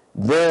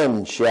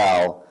 Then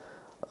shall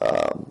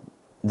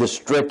the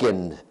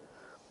stricken,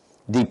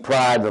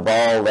 deprived of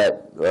all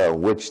that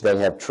which they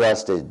have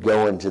trusted,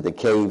 go into the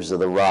caves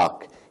of the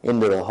rock,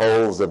 into the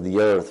holes of the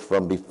earth,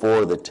 from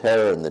before the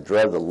terror and the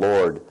dread of the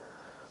Lord,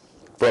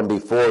 from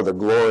before the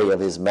glory of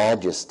his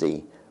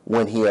majesty,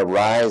 when he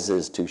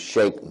arises to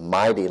shake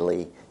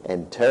mightily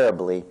and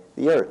terribly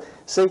the earth.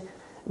 See,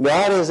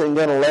 God isn't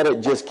going to let it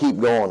just keep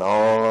going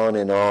on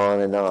and on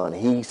and on.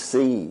 He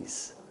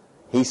sees.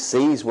 He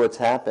sees what's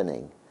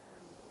happening.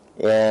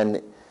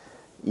 And,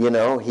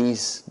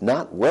 he's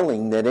not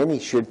willing that any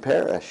should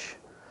perish.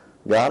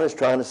 God is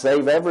trying to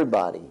save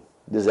everybody.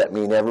 Does that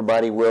mean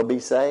everybody will be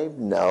saved?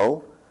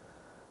 No.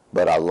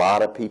 But a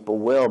lot of people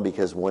will,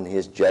 because when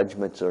his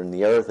judgments are in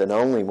the earth, and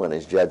only when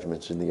his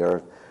judgments are in the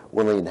earth,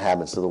 will the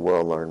inhabitants of the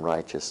world learn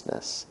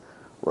righteousness.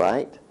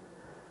 Right?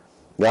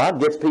 God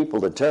gets people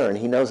to turn.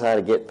 He knows how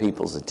to get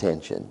people's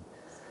attention.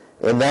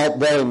 In that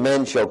day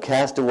men shall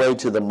cast away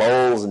to the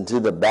moles and to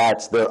the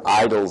bats their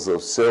idols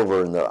of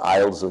silver and their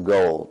idols of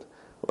gold.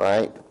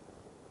 Right?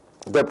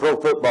 The pro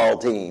football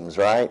teams,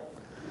 right?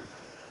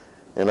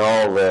 And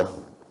all the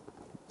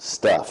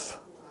stuff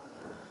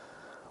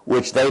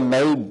which they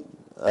made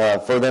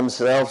for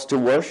themselves to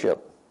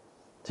worship,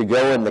 to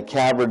go in the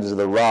caverns of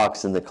the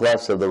rocks and the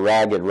clefts of the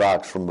ragged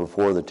rocks, from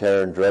before the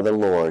terror and dread of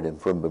the Lord, and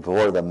from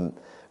before the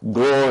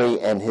glory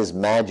and his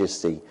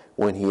majesty,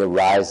 when he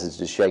arises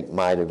to shake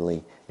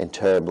mightily and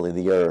terribly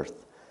the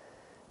earth.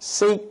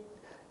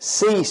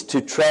 Cease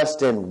to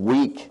trust in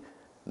weak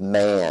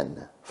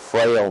man,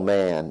 frail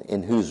man,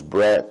 in whose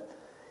breath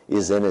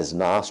is in his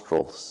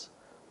nostrils.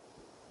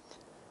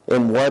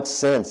 In what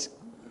sense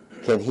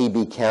can he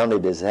be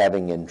counted as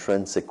having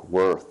intrinsic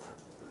worth?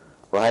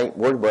 Right?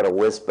 We're but a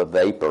wisp of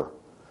vapor.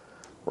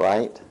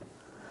 Right?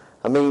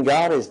 I mean,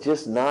 God is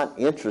just not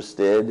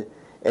interested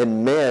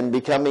in men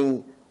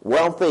becoming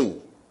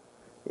wealthy.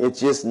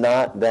 It's just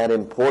not that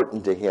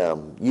important to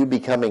him. You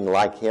becoming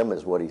like him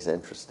is what he's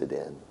interested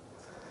in.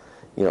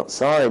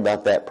 Sorry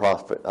about that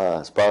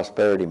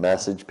prosperity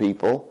message,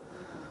 people.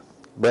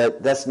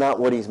 But that's not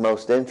what he's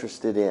most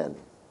interested in.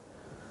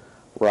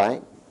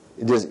 Right?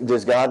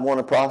 Does God want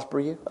to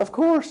prosper you? Of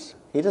course.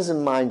 He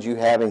doesn't mind you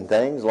having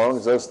things, as long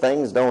as those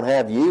things don't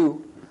have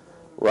you.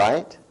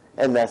 Right?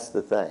 And that's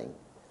the thing.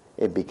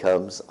 It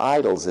becomes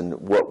idols in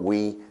what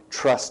we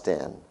trust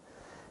in.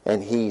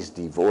 And he's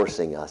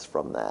divorcing us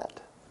from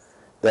that.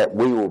 That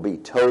we will be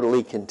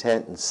totally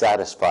content and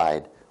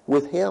satisfied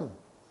with him.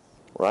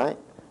 Right?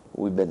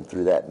 We've been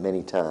through that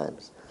many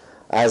times.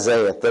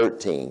 Isaiah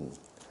 13.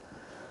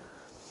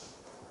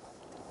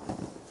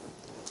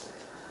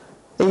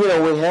 And,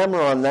 we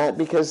hammer on that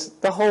because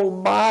the whole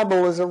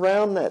Bible is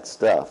around that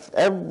stuff.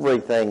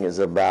 Everything is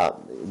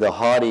about the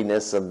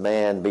haughtiness of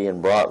man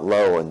being brought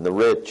low, and the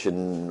rich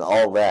and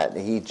all that.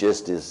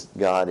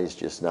 God is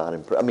just not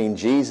impressed. I mean,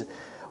 Jesus,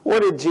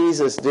 what did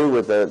Jesus do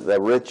with the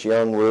rich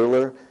young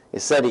ruler? He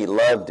said he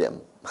loved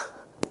him.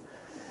 He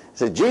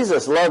said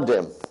Jesus loved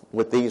him.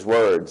 with these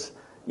words,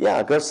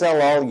 yeah, go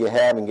sell all you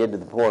have and give to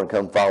the poor and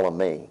come follow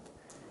me.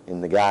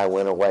 And the guy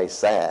went away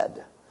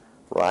sad,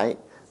 right?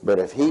 But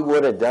if he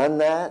would have done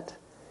that,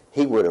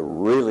 he would have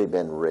really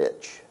been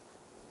rich,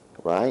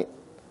 right?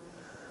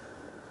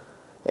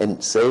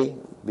 And see,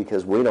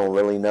 because we don't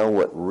really know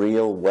what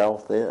real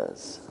wealth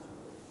is.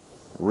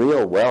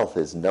 Real wealth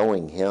is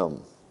knowing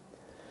him.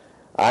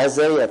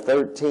 Isaiah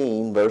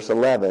 13, verse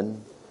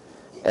 11,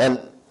 and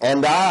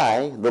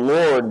I, the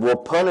Lord, will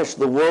punish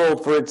the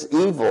world for its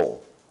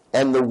evil,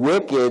 and the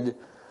wicked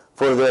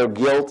for their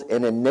guilt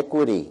and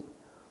iniquity.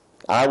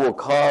 I will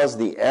cause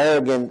the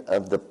arrogance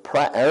of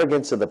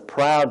the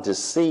proud to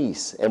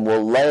cease, and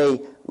will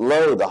lay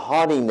low the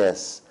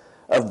haughtiness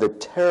of the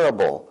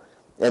terrible,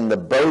 and the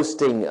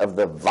boasting of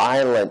the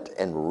violent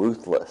and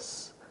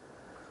ruthless.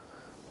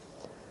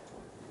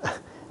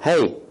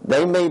 Hey,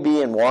 they may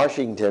be in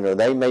Washington, or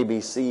they may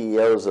be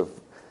CEOs of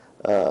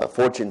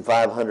Fortune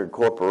 500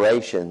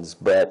 corporations,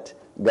 but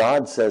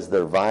God says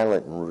they're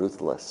violent and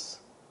ruthless.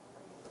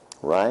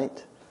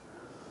 Right?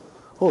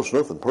 Oh, it's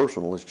nothing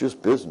personal, it's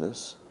just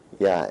business.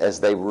 Yeah, as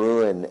they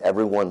ruin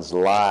everyone's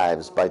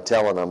lives by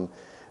telling them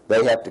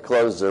they have to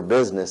close their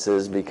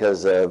businesses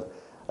because of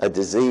a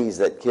disease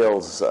that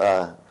kills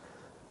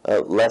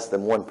less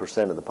than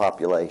 1% of the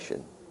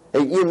population.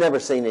 You've never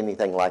seen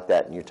anything like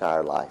that in your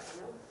entire life.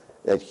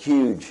 That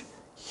huge,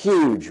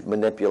 huge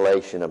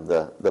manipulation of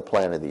the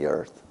planet of the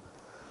earth.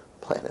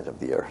 Planet of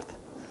the earth.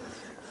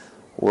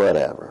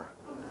 Whatever.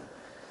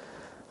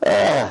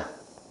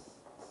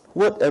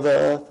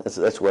 Whatever.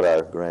 That's what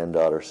our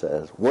granddaughter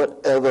says.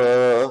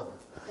 Whatever.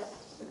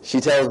 She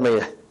tells me,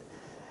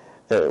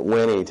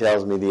 Winnie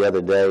tells me the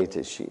other day,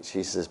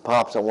 she says,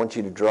 Pops, I want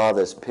you to draw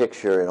this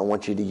picture and I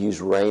want you to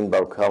use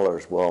rainbow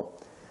colors.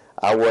 Well,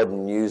 I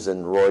wasn't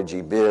using Roy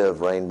G.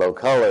 Biv rainbow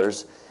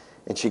colors.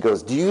 And she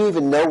goes, do you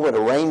even know what a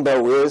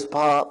rainbow is,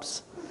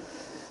 Pops?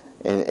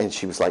 And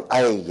she was like,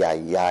 ay,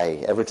 ay,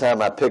 ay. Every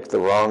time I picked the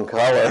wrong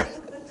color,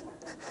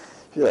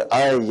 she's like,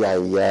 ay,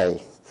 ay,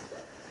 ay.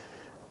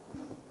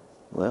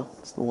 Well,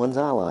 it's the ones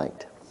I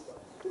liked.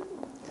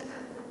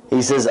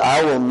 He says,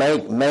 I will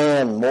make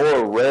man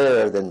more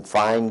rare than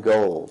fine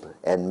gold,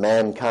 and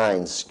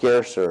mankind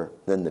scarcer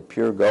than the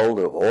pure gold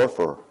of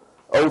Ophir.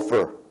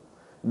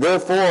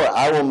 Therefore,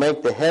 I will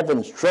make the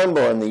heavens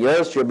tremble, and the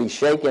earth shall be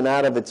shaken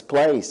out of its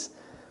place.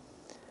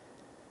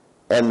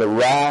 And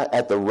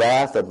at the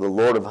wrath of the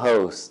Lord of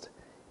hosts,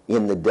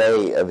 in the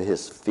day of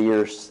his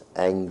fierce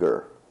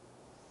anger.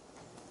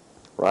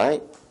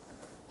 Right?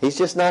 He's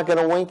just not going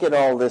to wink at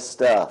all this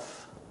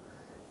stuff.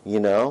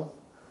 You know?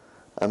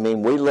 I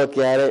mean, we look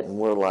at it and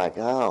we're like,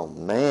 oh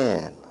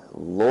man,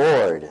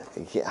 Lord,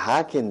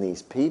 how can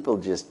these people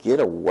just get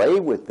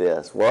away with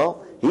this?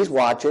 Well, he's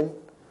watching.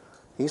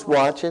 He's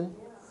watching.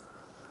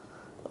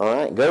 All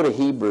right, go to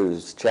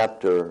Hebrews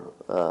chapter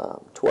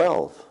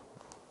 12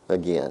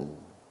 again.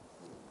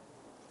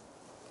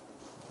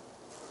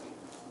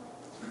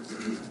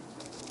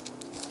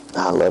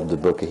 I love the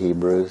book of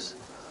Hebrews.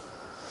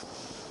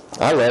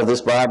 I love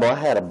this Bible. I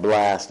had a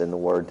blast in the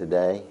Word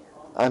today.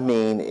 I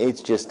mean,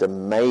 it's just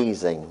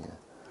amazing.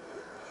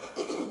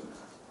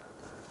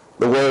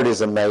 The Word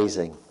is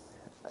amazing.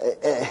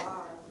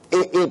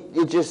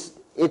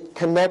 It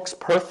connects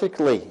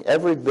perfectly.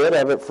 Every bit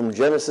of it from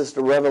Genesis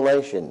to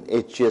Revelation.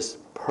 It just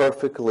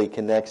perfectly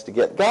connects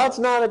together. God's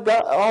not an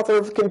author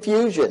of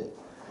confusion.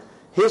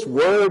 His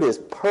Word is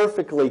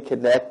perfectly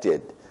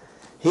connected.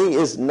 He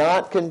is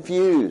not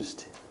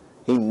confused.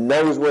 He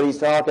knows what he's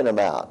talking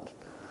about.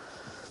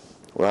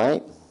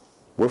 Right?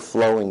 We're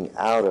flowing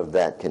out of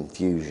that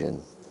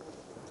confusion.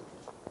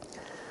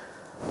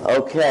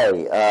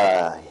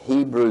 Okay,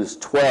 Hebrews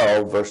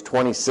 12, verse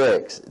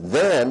 26.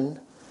 Then,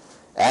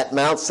 at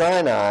Mount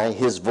Sinai,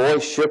 his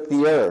voice shook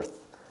the earth.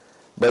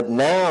 But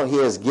now he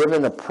has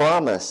given a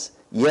promise,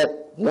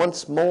 yet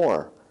once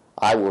more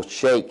I will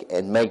shake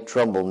and make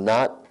tremble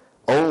not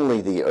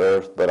only the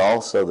earth, but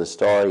also the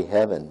starry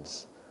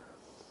heavens.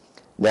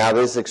 Now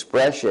this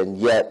expression,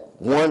 yet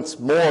once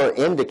more,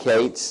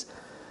 indicates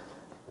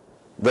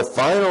the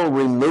final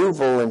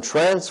removal and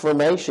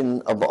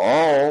transformation of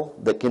all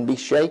that can be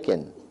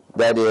shaken,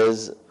 that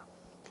is,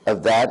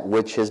 of that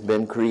which has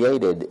been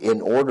created,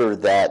 in order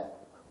that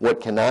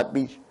what cannot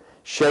be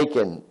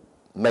shaken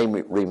may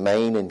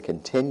remain and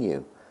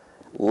continue.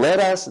 Let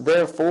us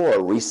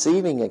therefore,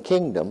 receiving a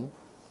kingdom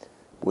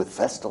with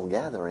festal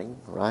gathering,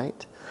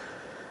 right,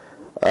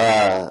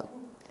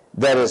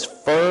 that is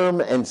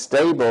firm and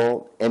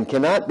stable and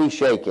cannot be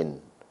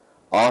shaken,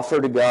 offer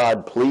to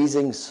God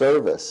pleasing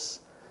service,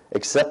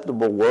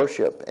 acceptable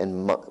worship,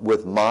 and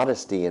with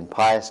modesty and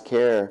pious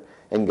care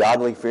and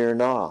godly fear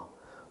and awe.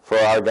 For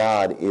our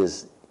God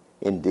is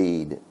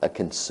indeed a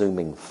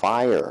consuming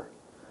fire.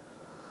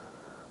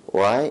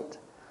 Right?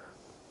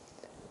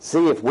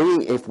 See, if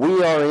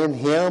we are in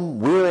Him,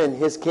 we're in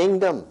His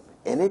kingdom,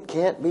 and it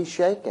can't be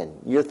shaken.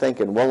 You're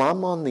thinking, well,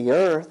 I'm on the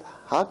earth.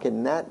 How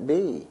can that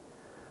be?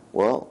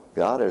 Well,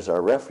 God is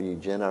our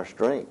refuge and our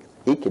strength.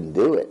 He can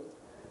do it.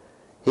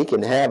 He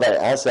can have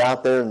us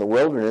out there in the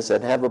wilderness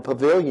and have a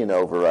pavilion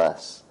over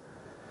us.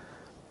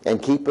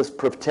 and keep us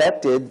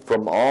protected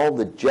from all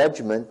the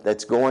judgment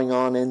that's going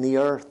on in the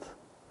earth.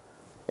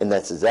 And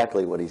that's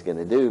exactly what he's going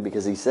to do,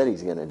 because he said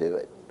he's going to do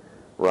it,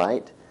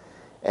 right?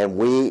 And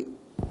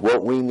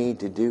what we need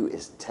to do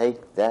is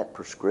take that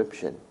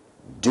prescription.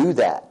 Do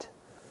that.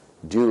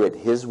 Do it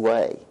his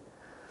way.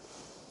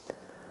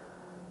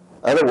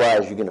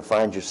 Otherwise, you're going to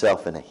find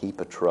yourself in a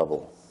heap of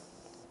trouble,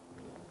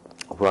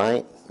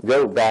 right?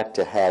 Go back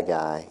to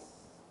Haggai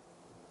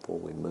before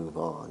we move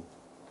on.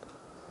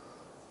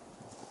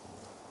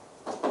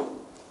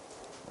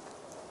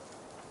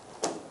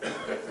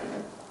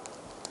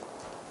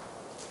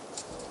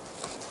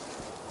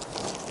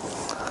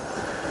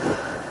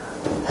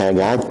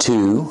 Haggai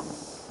 2,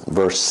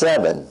 verse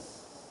 7.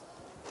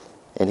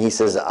 And he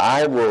says,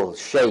 I will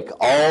shake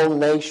all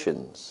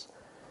nations,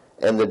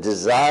 and the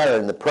desire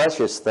and the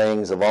precious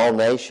things of all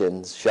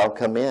nations shall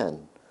come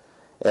in.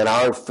 And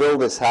I will fill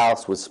this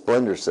house with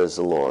splendor, says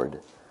the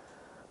Lord.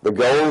 The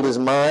gold is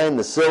mine,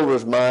 the silver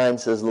is mine,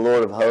 says the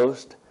Lord of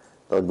hosts.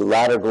 The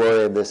latter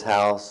glory of this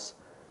house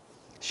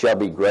shall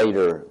be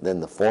greater than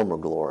the former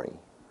glory,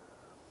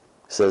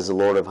 says the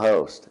Lord of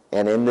hosts.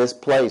 And in this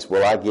place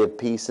will I give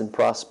peace and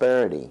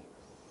prosperity.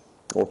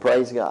 Well,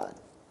 praise God,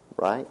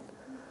 right?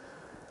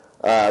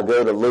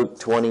 Go to Luke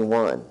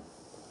 21.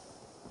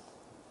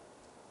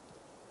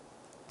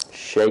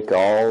 Shake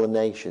all the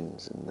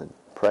nations, and the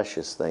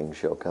precious things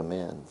shall come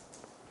in.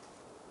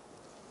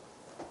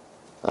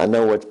 I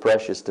know what's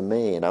precious to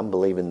me, and I'm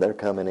believing they're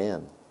coming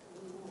in.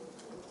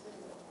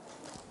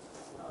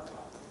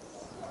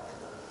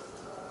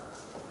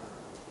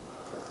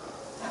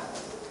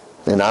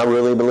 And I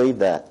really believe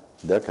that.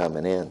 They're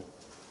coming in.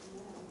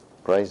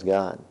 Praise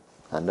God.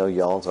 I know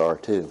y'all's are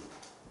too.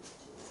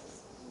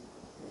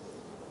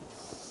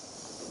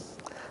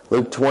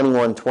 Luke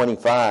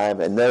 21:25,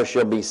 and there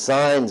shall be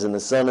signs in the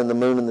sun and the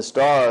moon and the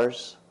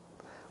stars.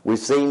 We've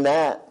seen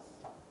that.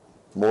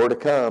 More to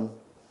come.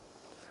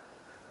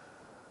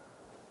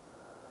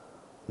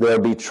 There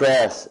will be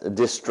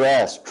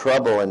distress,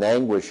 trouble, and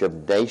anguish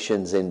of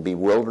nations in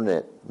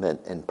bewilderment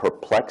and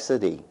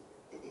perplexity.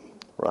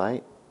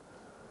 Right?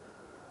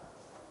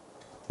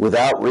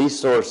 Without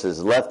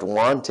resources, left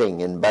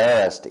wanting,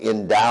 embarrassed,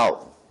 in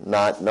doubt,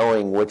 not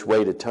knowing which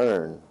way to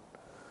turn.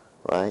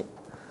 Right?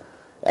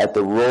 At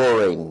the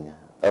roaring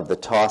of the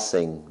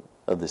tossing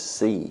of the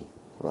sea.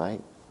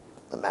 Right?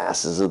 The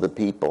masses of the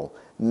people.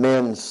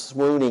 Men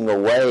swooning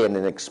away and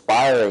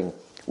expiring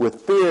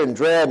with fear and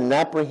dread and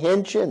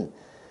apprehension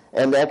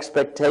and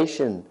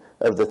expectation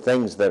of the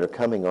things that are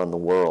coming on the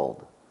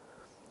world.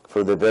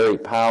 For the very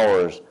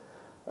powers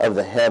of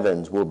the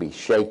heavens will be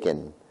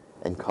shaken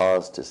and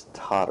caused to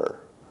totter.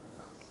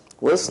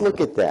 Let's look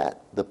at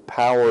that. The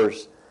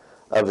powers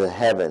of the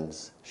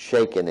heavens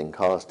shaken and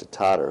caused to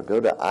totter. Go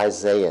to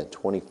Isaiah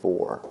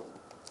 24.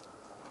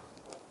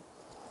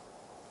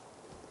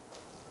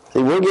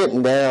 See, we're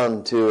getting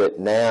down to it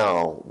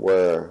now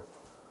where,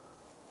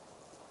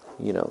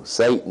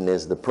 Satan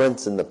is the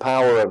prince and the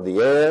power of the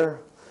air,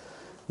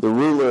 the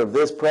ruler of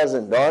this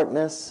present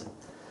darkness,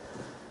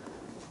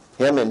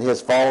 him and his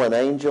fallen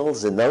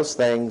angels, and those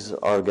things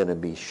are going to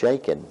be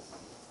shaken,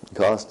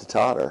 caused to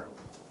totter.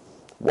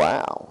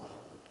 Wow.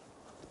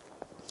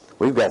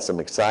 We've got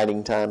some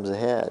exciting times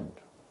ahead.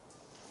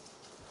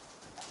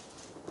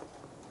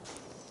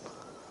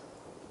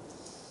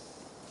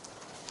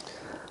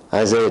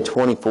 Isaiah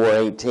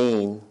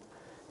 24:18,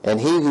 and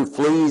he who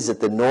flees at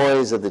the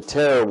noise of the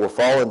terror will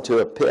fall into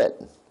a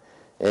pit,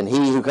 and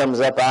he who comes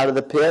up out of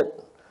the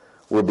pit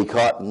will be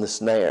caught in the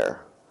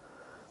snare.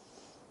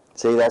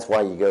 See, that's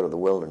why you go to the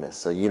wilderness,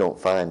 so you don't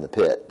find the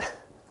pit.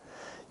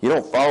 You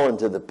don't fall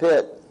into the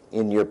pit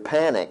in your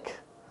panic,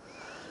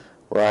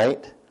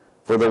 right?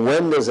 For the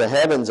windows of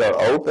heavens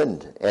are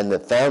opened, and the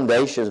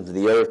foundations of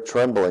the earth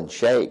tremble and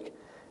shake.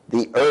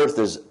 The earth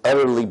is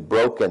utterly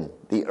broken.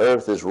 The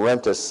earth is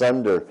rent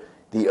asunder.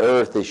 The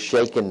earth is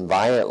shaken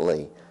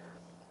violently.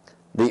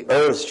 The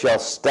earth shall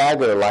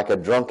stagger like a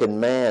drunken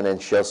man,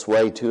 and shall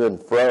sway to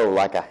and fro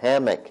like a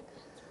hammock.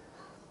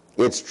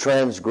 Its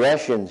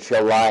transgression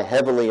shall lie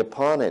heavily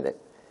upon it,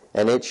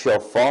 and it shall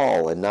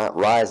fall and not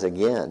rise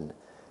again.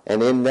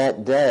 And in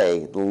that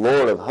day the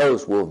Lord of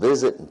hosts will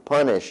visit and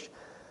punish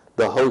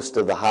the host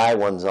of the high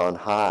ones on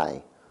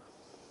high,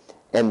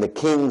 and the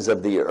kings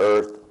of the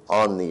earth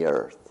on the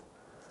earth.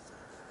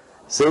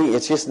 See,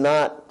 it's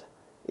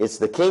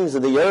the kings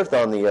of the earth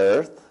on the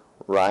earth,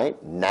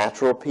 right?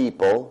 Natural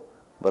people,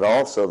 but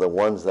also the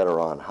ones that are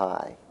on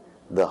high,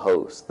 the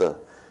hosts, the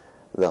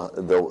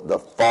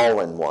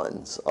fallen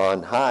ones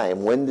on high.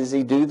 And when does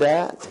he do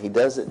that? He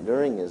does it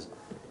during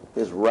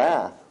his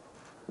wrath,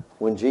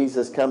 when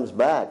Jesus comes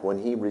back,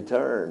 when he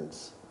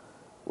returns,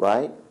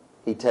 right?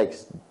 He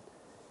takes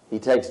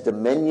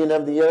dominion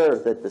of the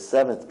earth at the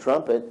seventh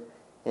trumpet,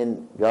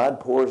 and God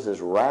pours his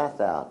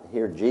wrath out.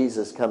 Here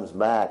Jesus comes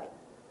back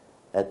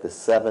at the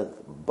seventh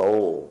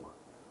bowl,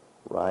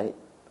 right?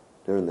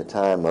 During the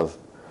time of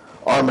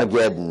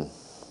Armageddon,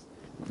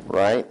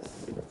 right?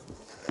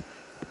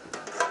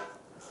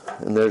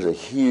 And there's a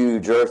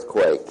huge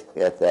earthquake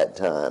at that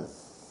time.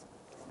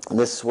 And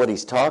this is what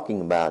he's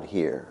talking about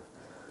here.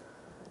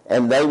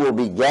 And they will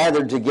be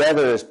gathered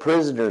together as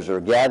prisoners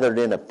or gathered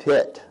in a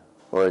pit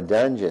or a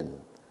dungeon.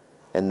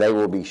 And they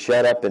will be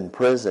shut up in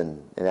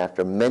prison. And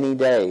after many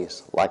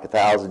days, like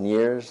 1,000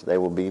 years, they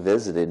will be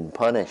visited and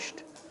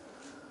punished.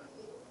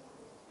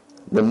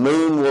 The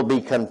moon will be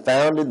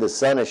confounded, the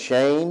sun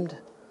ashamed,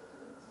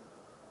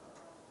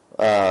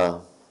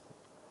 when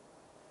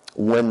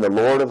the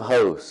Lord of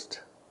hosts,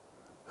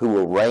 who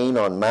will reign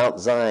on Mount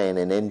Zion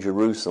and in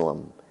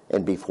Jerusalem,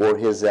 and before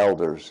his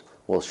elders,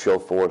 will show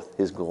forth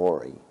his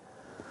glory.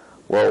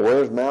 Well,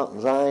 where's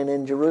Mount Zion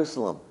in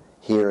Jerusalem?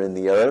 Here in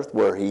the earth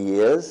where he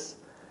is,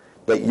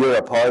 that you're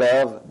a part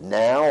of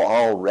now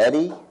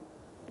already,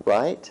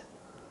 right?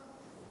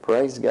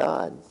 Praise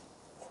God.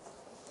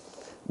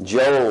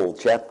 Joel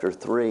chapter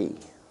 3.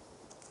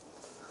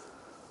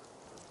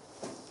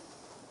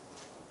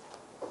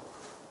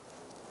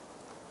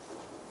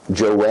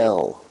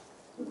 Joel.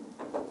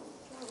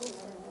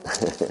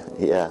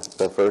 Yeah,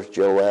 the first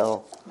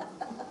Joel.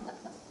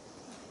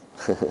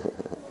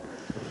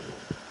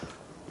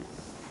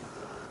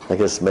 I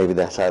guess maybe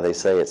that's how they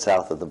say it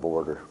south of the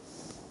border.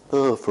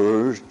 The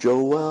first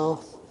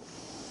Joel.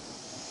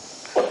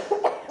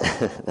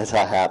 That's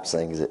how Hap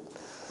sings it.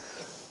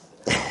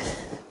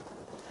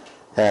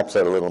 Hap's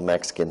a little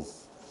Mexican.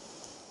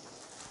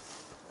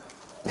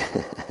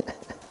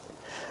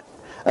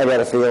 I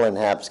got a feeling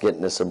Hap's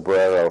getting a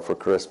sombrero for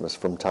Christmas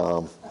from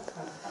Tom.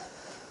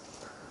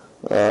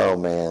 Oh,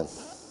 man.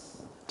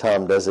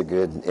 Tom does a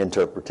good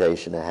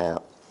interpretation of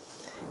Hap.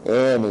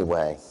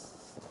 Anyway.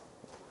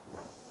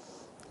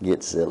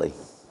 Get silly.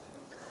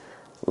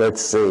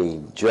 Let's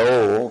see.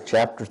 Joel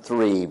chapter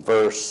 3,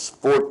 verse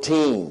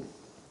 14.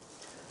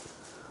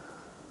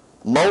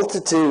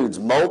 Multitudes,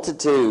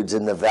 multitudes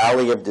in the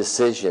valley of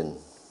decision.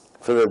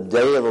 For the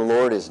day of the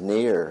Lord is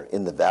near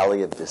in the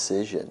valley of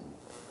decision.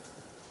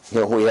 You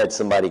know, we had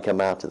somebody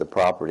come out to the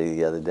property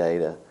the other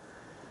day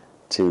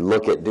to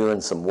look at doing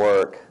some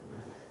work.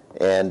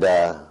 And,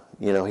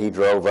 you know, he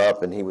drove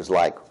up and he was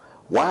like,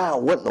 wow,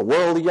 what in the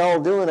world are y'all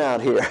doing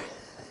out here?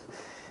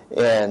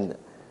 And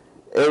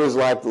it was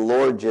like the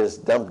Lord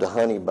just dumped a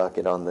honey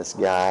bucket on this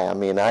guy. I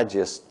mean, I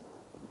just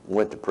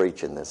went to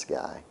preaching this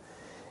guy.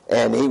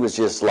 And he was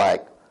just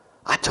like,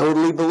 I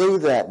totally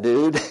believe that,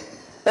 dude.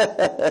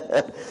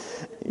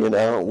 You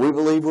know, we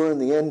believe we're in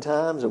the end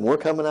times and we're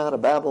coming out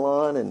of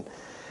Babylon.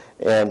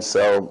 And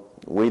so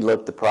we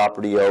looked the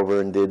property over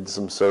and did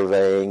some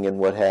surveying and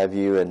what have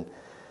you. And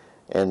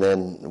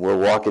then we're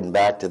walking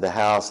back to the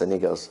house and he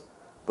goes,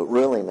 but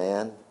really,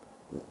 man,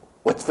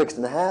 what's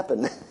fixing to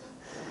happen?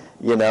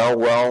 You know,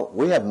 well,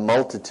 we have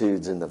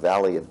multitudes in the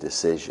valley of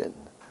decision.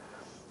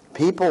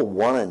 People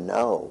want to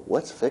know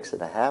what's fixing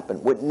to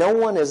happen. No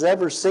one has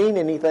ever seen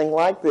anything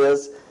like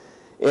this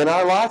in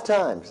our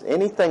lifetimes,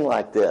 anything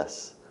like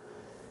this.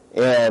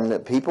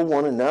 And people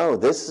want to know,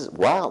 this is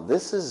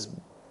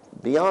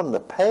beyond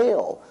the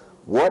pale.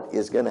 What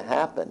is going to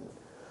happen?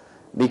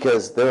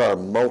 Because there are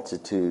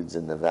multitudes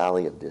in the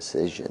valley of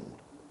decision.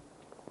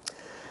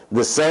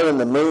 The sun and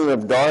the moon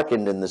have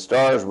darkened and the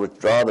stars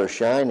withdraw their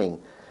shining.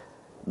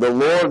 The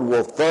Lord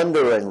will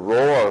thunder and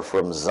roar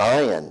from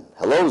Zion.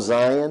 Hello,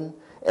 Zion.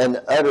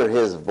 And utter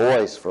his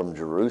voice from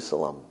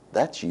Jerusalem.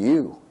 That's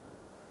you.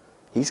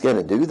 He's going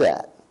to do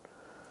that.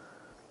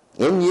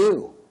 In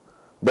you.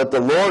 But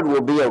the Lord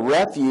will be a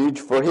refuge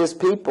for his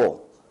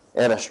people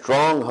and a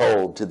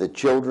stronghold to the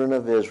children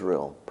of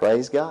Israel.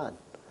 Praise God.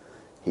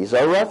 He's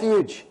our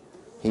refuge.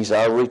 He's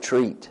our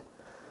retreat.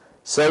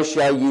 So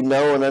shall you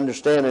know and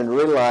understand and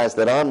realize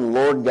that I'm the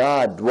Lord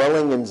God,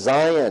 dwelling in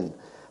Zion,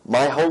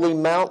 my holy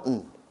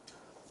mountain.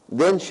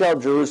 Then shall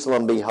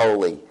Jerusalem be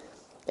holy,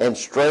 and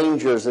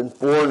strangers and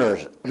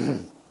foreigners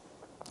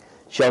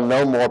shall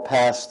no more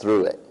pass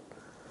through it.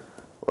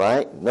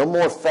 Right? No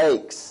more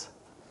fakes.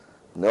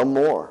 No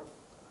more.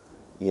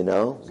 You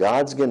know,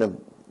 God's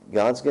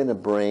gonna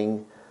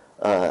bring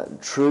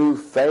true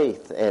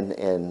faith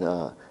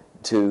and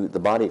to the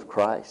body of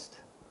Christ.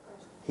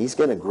 He's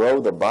going to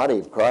grow the body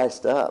of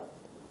Christ up.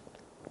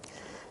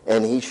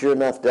 And he sure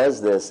enough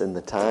does this in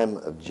the time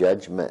of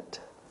judgment.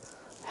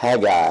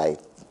 Haggai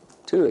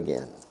 2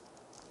 again.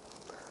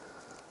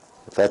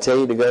 If I tell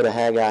you to go to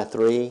Haggai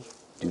 3,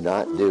 do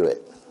not do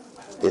it.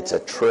 It's a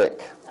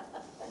trick.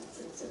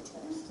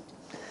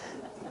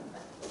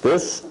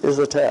 This is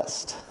a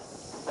test.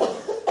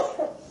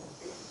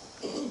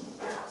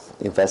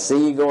 If I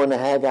see you going to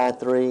Haggai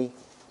 3,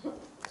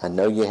 I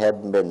know you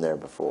haven't been there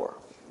before.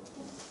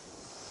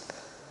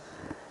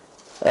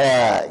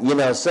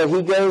 So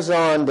he goes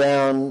on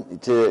down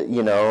to,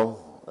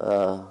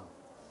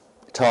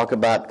 talk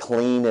about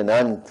clean and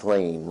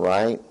unclean,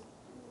 right?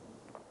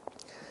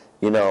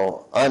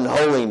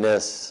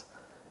 Unholiness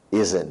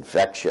is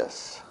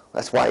infectious.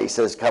 That's why he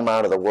says, come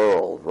out of the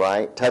world,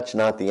 right? Touch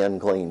not the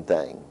unclean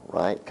thing,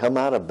 right? Come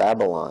out of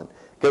Babylon.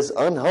 Because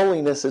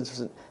unholiness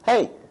is,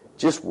 hey,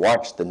 just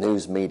watch the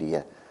news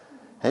media.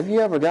 Have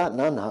you ever got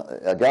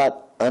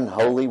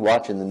unholy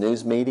watching the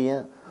news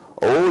media?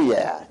 Oh,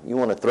 yeah. You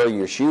want to throw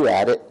your shoe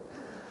at it,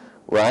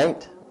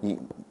 right?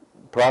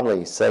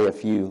 probably say a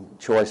few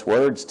choice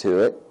words to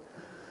it.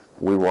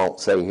 We won't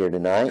say here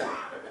tonight.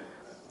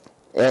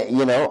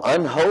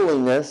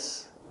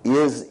 Unholiness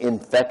is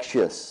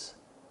infectious,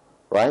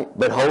 right?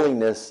 But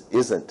holiness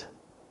isn't,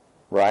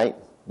 right?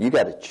 You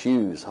got to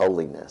choose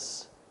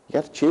holiness. You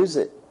got to choose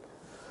it,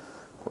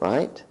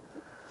 right?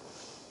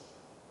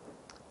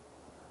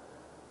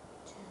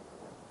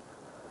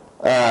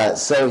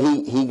 So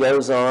he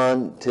goes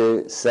on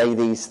to say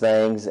these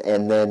things,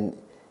 and then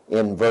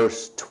in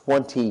verse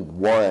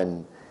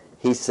 21,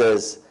 he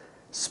says,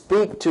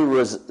 "Speak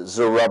to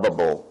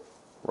Zerubbabel,"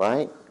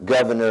 right,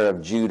 governor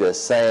of Judah,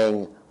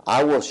 saying,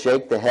 "I will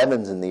shake the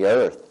heavens and the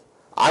earth.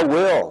 I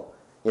will,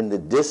 in the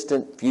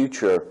distant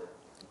future,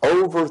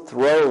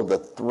 overthrow the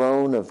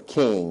throne of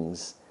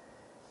kings,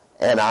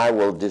 and I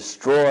will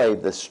destroy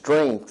the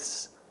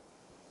strength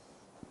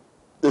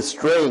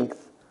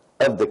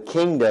of the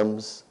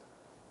kingdoms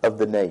of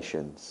the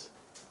nations."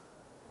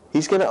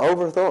 He's going to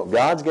overthrow.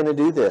 God's going to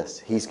do this.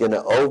 He's going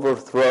to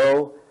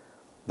overthrow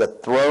the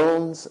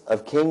thrones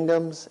of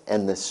kingdoms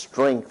and the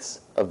strengths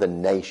of the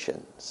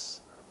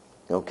nations.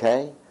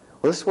 Okay?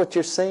 Well, this is what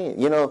you're seeing.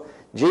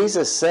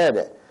 Jesus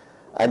said,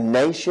 a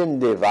nation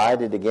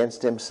divided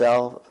against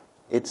itself,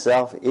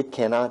 it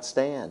cannot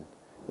stand.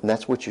 And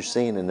that's what you're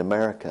seeing in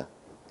America.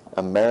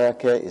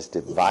 America is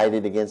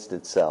divided against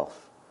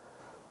itself.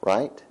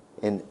 Right?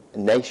 And a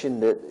nation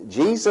that...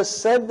 Jesus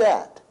said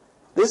that.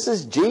 This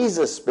is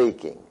Jesus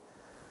speaking.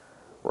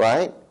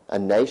 Right? A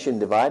nation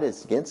divided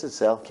against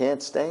itself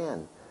can't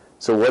stand.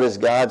 So what is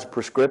God's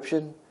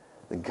prescription?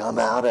 Then come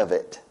out of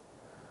it.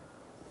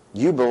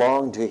 You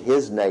belong to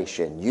His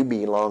nation. You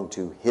belong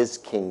to His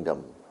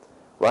kingdom.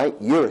 Right?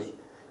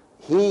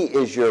 He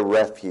is your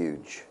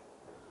refuge.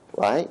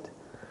 Right?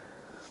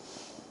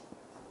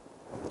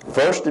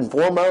 First and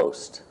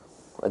foremost.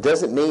 It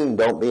doesn't mean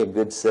don't be a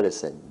good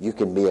citizen. You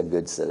can be a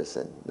good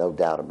citizen. No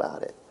doubt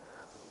about it.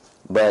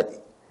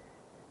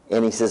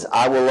 And he says,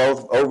 "I will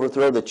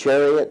overthrow the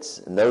chariots,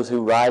 and those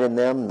who ride in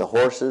them, and the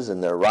horses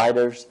and their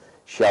riders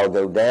shall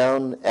go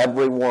down,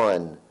 every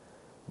one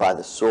by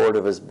the sword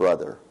of his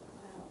brother."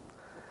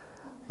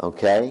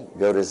 Okay,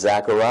 go to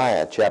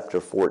Zechariah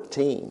chapter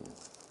 14.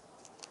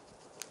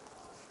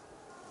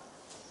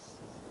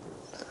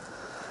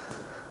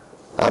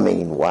 I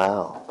mean,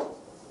 wow.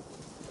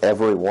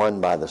 Every one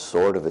by the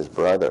sword of his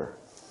brother.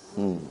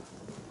 Sounds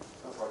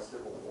like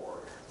civil war.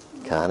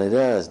 Kind of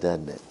does,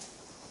 doesn't it?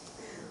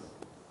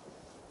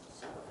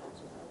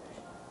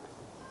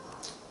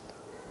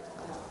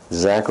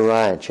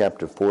 Zechariah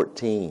chapter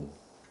 14,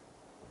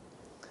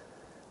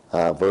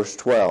 verse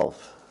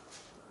 12.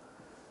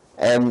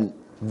 "And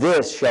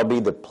this shall be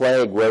the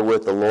plague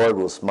wherewith the Lord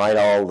will smite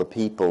all the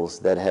peoples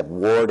that have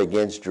warred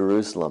against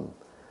Jerusalem.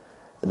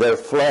 Their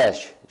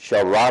flesh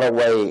shall rot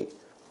away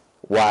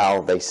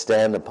while they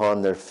stand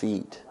upon their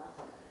feet,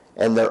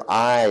 and their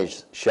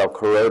eyes shall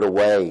corrode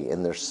away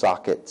in their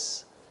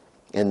sockets,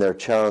 and their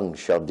tongue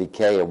shall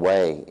decay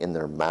away in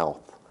their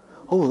mouth."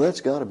 Oh,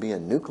 that's got to be a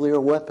nuclear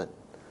weapon.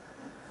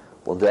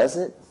 Well, does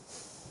it?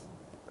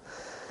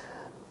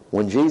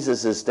 When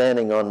Jesus is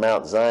standing on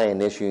Mount Zion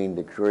issuing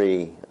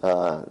decree,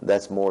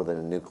 that's more than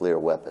a nuclear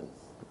weapon,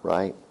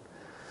 right?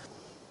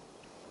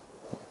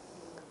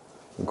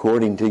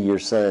 "According to your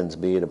sons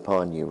be it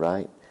upon you,"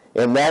 right?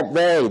 "In that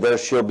day there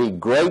shall be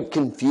great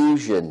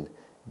confusion,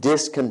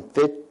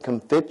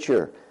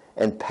 discomfiture,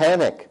 and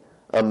panic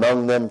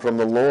among them from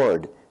the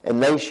Lord.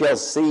 And they shall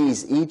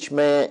seize each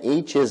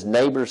his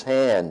neighbor's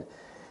hand,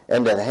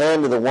 and the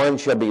hand of the one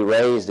shall be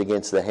raised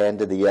against the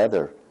hand of the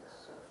other.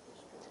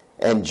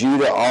 And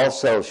Judah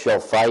also shall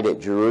fight at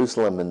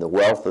Jerusalem, and the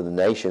wealth of the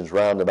nations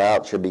round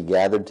about shall be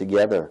gathered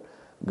together,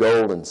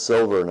 gold and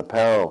silver and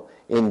apparel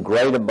in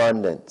great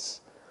abundance.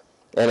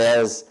 And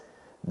as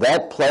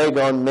that plague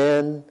on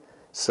men,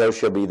 so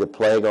shall be the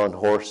plague on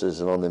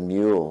horses and on the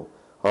mule,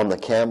 on the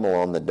camel,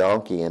 on the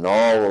donkey, and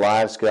all the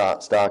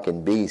livestock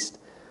and beast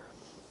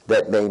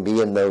that may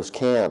be in those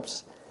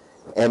camps.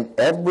 And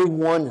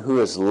everyone who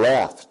is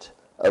left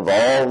of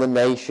all the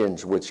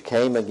nations which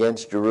came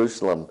against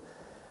Jerusalem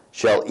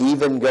shall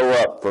even go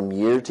up from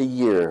year to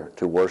year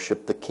to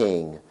worship the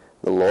King,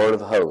 the Lord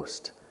of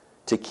hosts,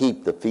 to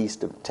keep the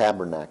Feast of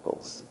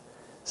Tabernacles."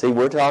 See,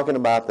 we're talking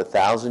about the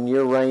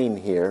 1,000-year reign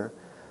here.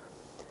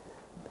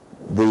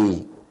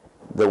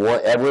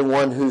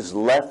 Everyone who's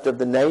left of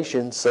the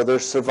nations, so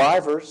there's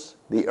survivors.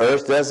 The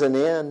earth doesn't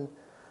end.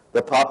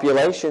 The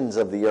populations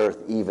of the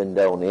earth even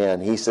don't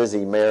end. He says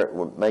he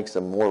makes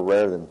them more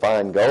rare than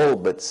fine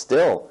gold, but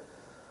still,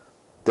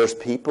 there's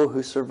people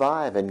who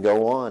survive and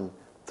go on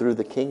through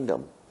the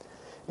kingdom.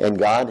 And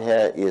God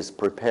is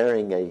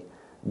preparing a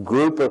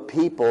group of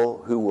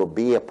people who will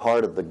be a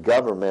part of the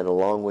government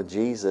along with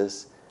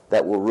Jesus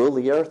that will rule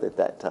the earth at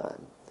that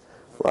time,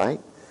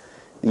 right?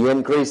 The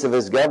increase of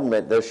his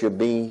government, there should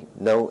be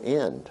no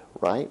end,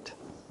 right?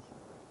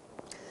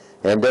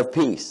 And of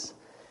peace.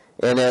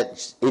 "And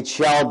it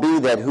shall be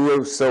that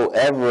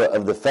whosoever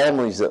of the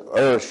families of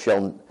earth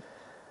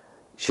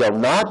shall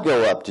not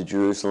go up to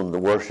Jerusalem to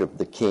worship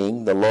the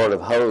King, the Lord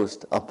of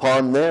hosts,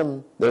 upon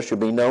them there shall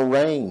be no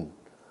rain,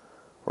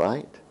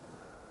 right?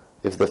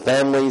 If the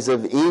families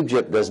of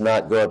Egypt does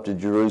not go up to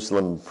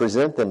Jerusalem and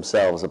present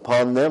themselves,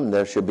 upon them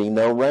there shall be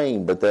no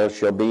rain, but there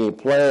shall be a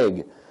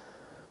plague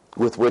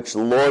with which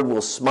the Lord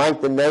will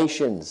smite the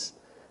nations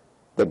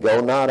that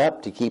go not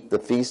up to keep the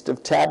Feast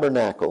of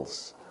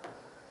Tabernacles.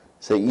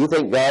 So you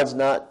think God's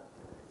not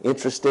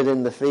interested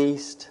in the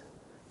feast?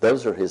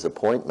 Those are his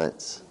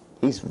appointments.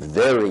 He's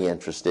very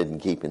interested in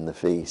keeping the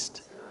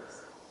feast.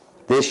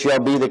 This shall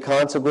be the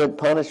consequent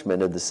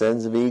punishment of the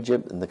sins of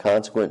Egypt and the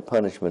consequent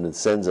punishment of the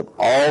sins of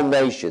all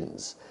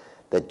nations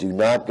that do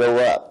not go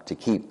up to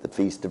keep the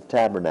Feast of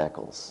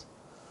Tabernacles.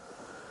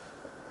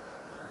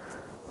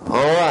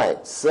 All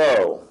right,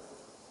 so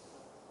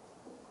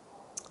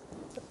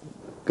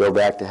go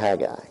back to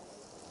Haggai.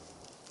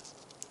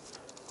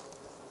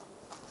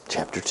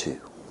 Chapter 2.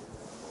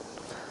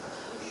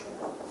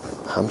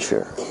 I'm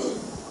sure.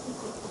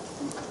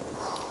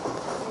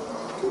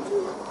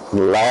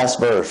 The last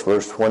verse,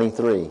 verse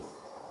 23.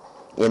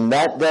 In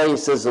that day,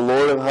 says the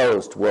Lord of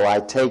hosts, will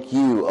I take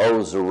you,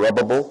 O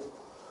Zerubbabel,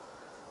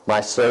 my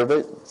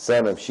servant,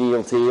 son of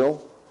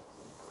Shealtiel.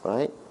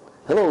 Right?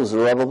 Hello,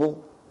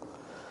 Zerubbabel.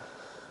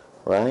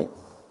 Right?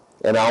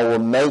 And I will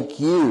make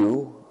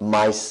you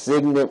my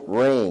signet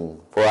ring,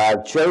 for I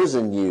have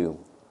chosen you,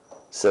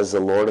 says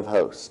the Lord of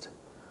hosts.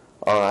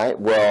 All right,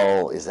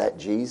 well, is that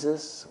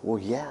Jesus? Well,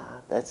 yeah,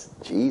 that's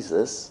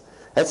Jesus.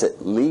 That's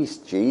at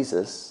least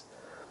Jesus.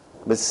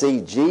 But see,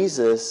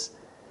 Jesus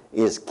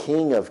is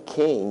King of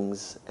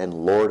kings and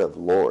Lord of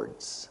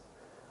lords,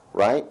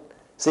 right?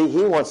 See,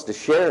 he wants to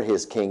share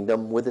his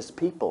kingdom with his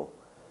people.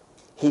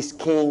 He's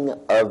King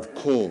of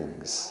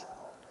kings.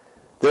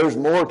 There's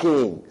more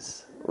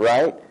kings,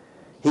 right?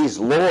 He's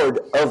Lord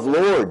of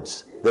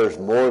lords. There's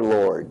more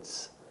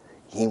lords.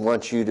 He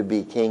wants you to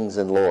be kings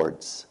and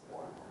lords,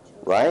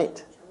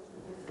 right?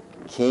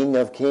 King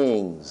of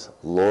kings,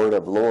 Lord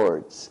of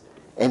lords.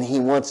 And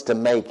he wants to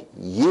make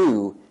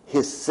you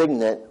his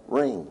signet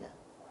ring.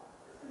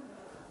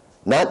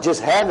 Not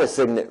just have a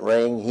signet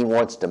ring, he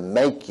wants to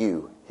make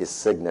you his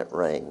signet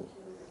ring.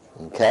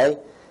 Okay?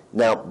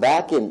 Now,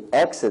 back in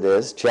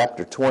Exodus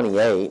chapter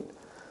 28,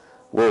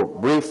 we'll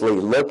briefly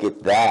look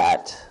at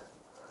that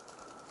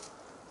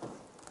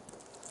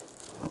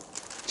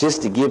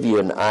just to give you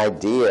an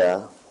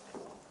idea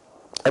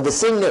of a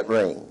signet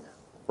ring,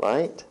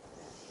 right?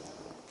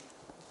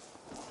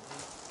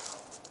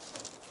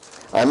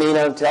 I mean,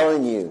 I'm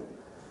telling you,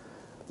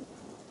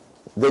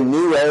 the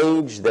new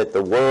age that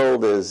the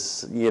world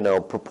is,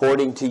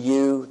 purporting to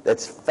you,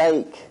 that's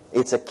fake.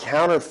 It's a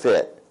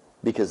counterfeit,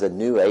 because a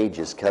new age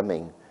is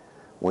coming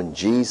when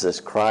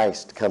Jesus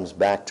Christ comes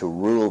back to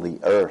rule the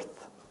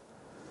earth.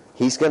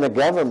 He's going to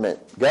govern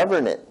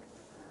it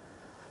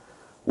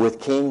with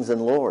kings and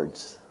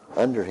lords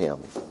under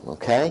him,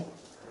 okay?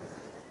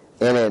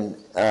 And in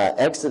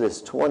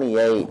Exodus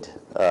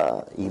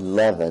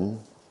 28:11,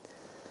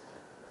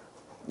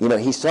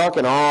 he's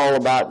talking all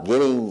about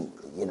getting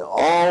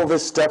all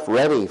this stuff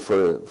ready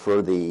for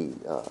the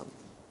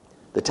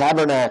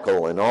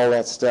tabernacle and all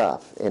that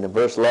stuff. And in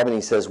verse 11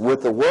 he says,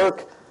 with the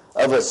work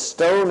of a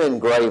stone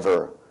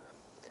engraver,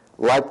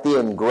 like the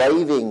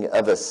engraving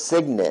of a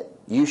signet,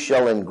 you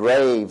shall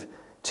engrave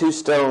 2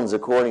 stones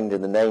according to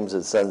the names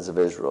of the sons of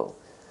Israel.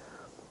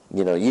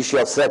 You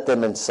shall set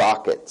them in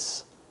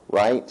sockets,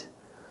 right?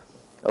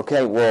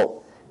 Okay,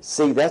 well,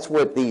 see, that's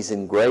what these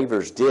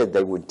engravers did.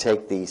 They would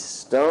take these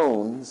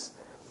stones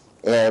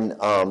and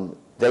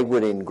they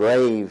would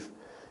engrave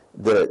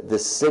the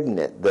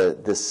signet,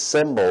 the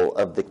symbol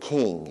of the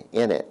king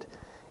in it.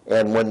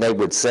 And when they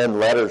would send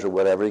letters or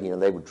whatever,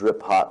 they would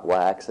drip hot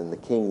wax and the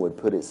king would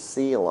put his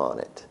seal on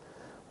it,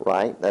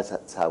 right?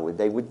 That's how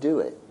they would do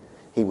it.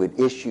 He would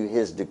issue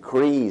his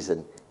decrees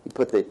and he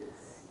put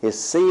his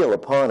seal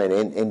upon it.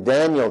 In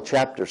Daniel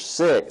chapter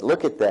 6,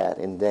 look at that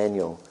in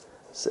Daniel,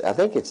 I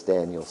think it's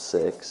Daniel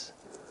 6.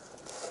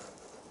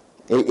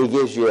 It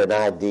gives you an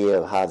idea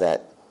of how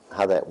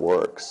that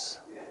works.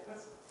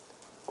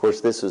 Of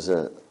course, this was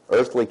an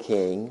earthly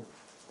king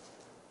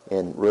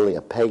and really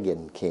a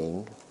pagan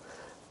king,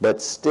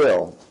 but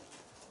still,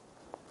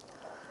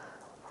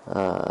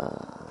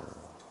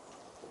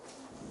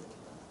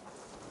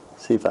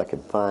 see if I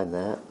can find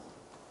that.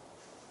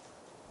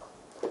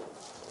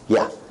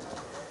 Yeah.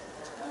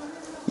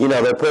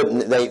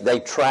 They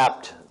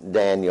trapped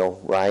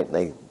Daniel, right?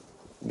 They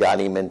got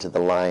him into the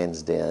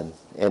lion's den.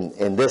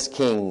 And this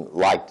king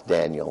liked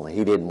Daniel.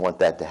 He didn't want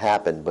that to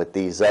happen, but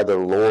these other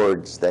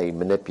lords, they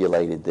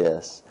manipulated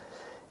this.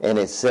 And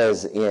it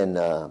says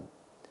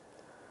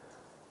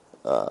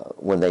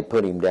when they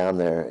put him down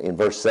there in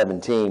verse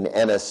 17,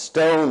 and a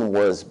stone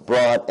was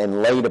brought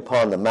and laid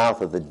upon the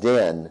mouth of the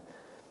den,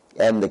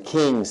 and the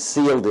king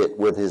sealed it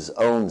with his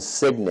own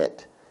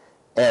signet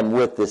and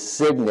with the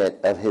signet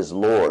of his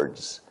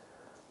lords,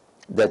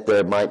 that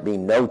there might be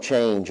no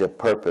change of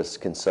purpose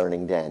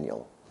concerning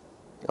Daniel.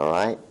 All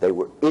right? They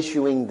were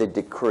issuing the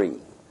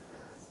decree.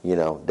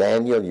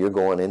 Daniel, you're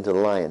going into the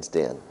lion's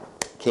den.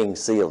 King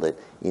sealed it,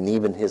 and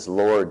even his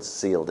lords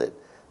sealed it.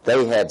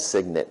 They had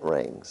signet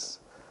rings.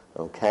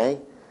 Okay?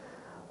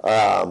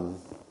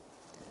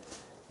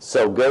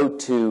 So go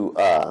to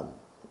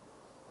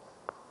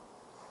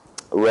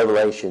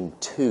Revelation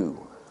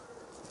 2.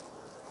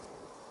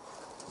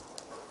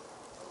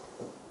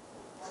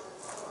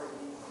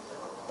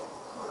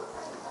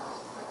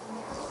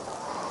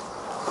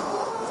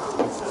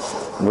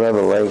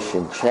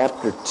 Revelation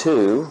chapter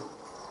 2,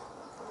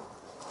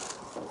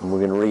 and we're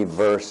going to read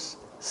verse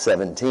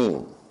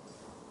 17.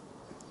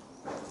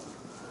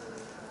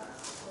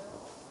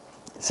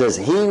 It says,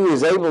 "He who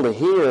is able to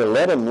hear,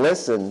 let him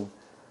listen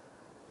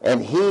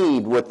and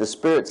heed what the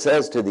Spirit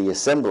says to the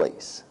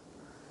assemblies.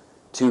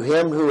 To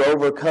him who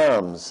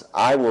overcomes,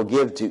 I will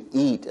give to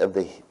eat of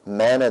the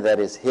manna that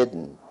is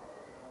hidden,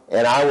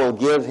 and I will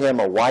give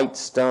him a white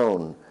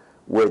stone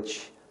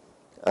which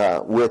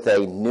with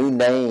a new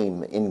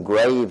name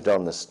engraved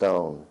on the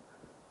stone,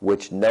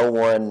 which no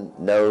one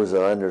knows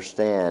or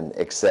understands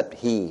except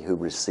he who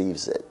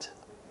receives it."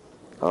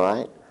 All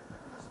right?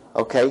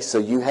 Okay, so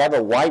you have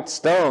a white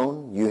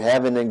stone, you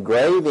have an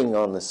engraving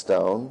on the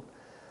stone,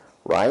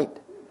 right?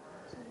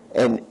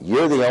 And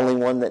you're the only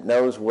one that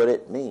knows what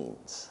it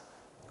means,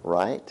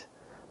 right?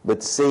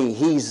 But see,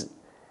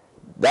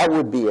 that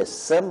would be a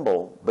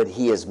symbol, but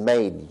he has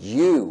made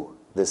you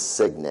the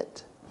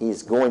signet.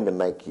 He's going to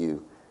make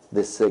you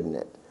the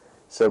signet.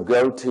 So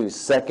go to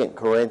 2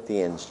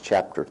 Corinthians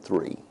chapter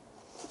 3.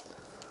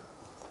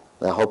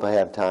 I hope I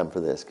have time for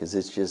this because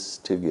it's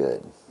just too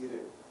good. You do.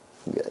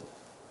 Good.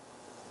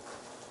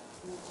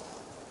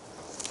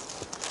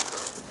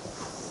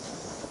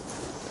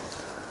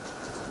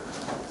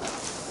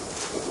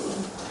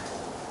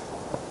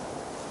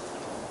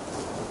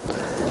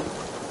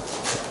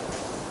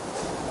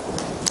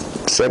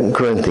 Second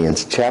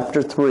Corinthians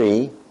chapter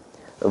 3,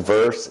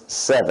 verse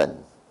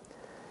 7.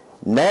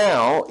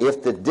 "Now,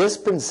 if the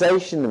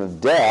dispensation of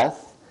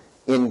death,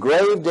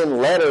 engraved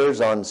in letters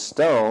on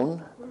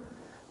stone,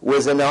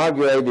 was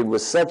inaugurated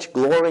with such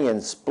glory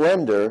and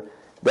splendor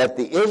that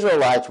the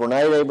Israelites were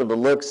not able to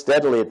look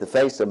steadily at the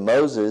face of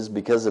Moses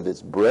because of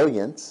its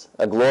brilliance,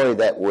 a glory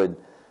that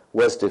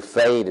was to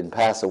fade and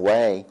pass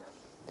away,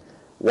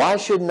 why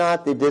should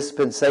not the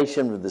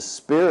dispensation of the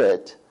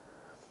Spirit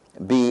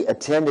be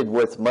attended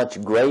with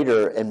much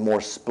greater and more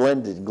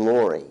splendid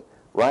glory?"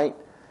 Right?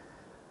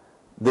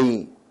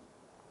 The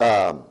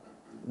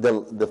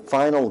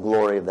final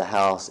glory of the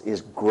house is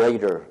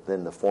greater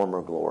than the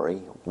former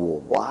glory.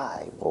 Well,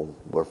 why? Well,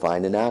 we're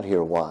finding out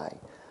here why.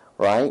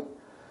 Right?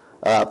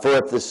 "For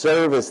if the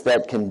service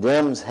that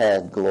condemns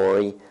had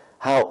glory,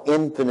 how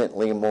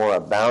infinitely more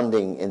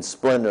abounding in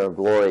splendor of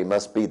glory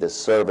must be the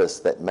service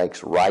that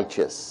makes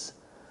righteous.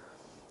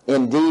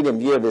 Indeed, in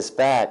view of this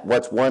fact,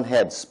 what once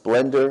had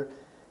splendor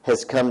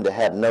has come to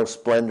have no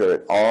splendor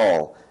at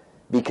all,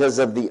 because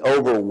of the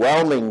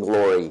overwhelming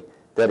glory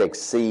that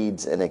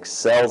exceeds and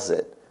excels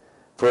it.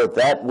 For if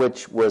that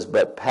which was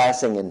but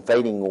passing and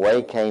fading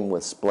away came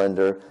with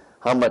splendor,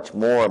 how much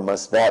more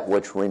must that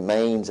which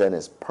remains and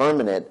is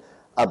permanent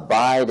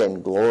abide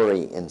in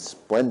glory and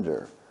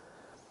splendor?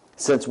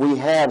 Since we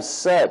have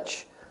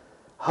such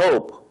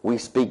hope, we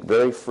speak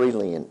very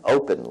freely and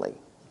openly."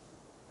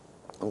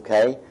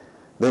 Okay?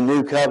 The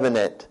new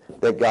covenant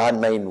that God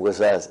made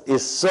with us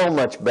is so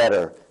much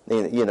better.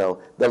 You know,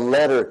 the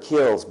letter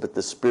kills, but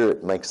the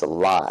Spirit makes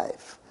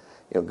alive.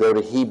 Go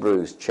to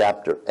Hebrews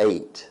chapter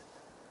 8,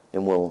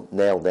 and we'll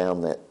nail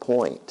down that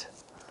point.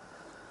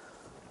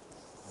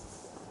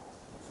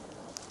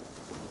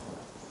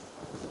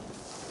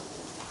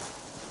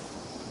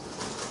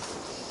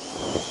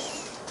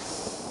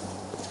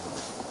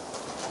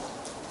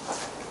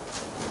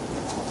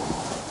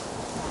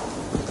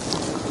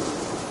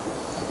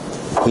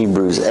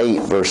 Hebrews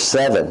 8, verse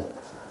 7.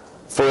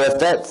 "For if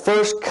that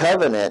first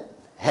covenant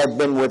had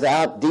been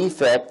without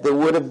defect, there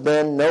would have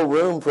been no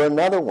room for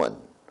another one,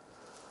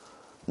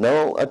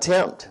 no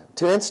attempt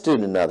to institute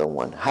another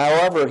one.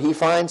 However, he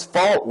finds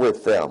fault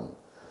with them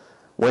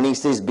when he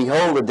says,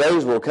 'Behold, the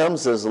days will come,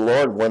 says the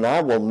Lord, when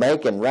I will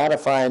make and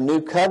ratify a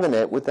new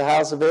covenant with the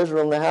house of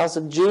Israel and the house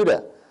of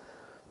Judah.'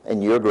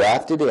 And you're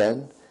grafted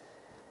in.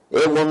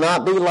 'It will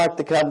not be like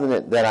the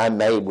covenant that I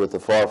made with the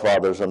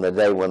forefathers on the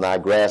day when I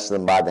grasped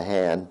them by the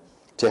hand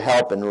to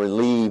help and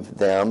relieve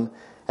them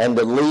and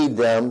to lead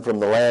them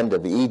from the land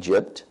of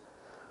Egypt.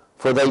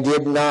 For they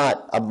did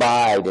not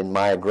abide in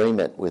my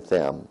agreement with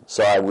them.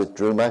 So I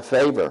withdrew my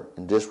favor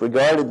and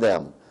disregarded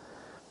them.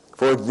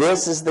 For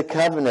this is the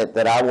covenant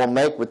that I will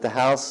make with the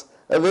house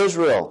of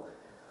Israel.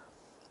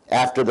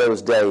 After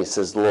those days,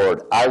 says the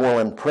Lord, I will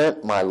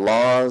imprint my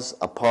laws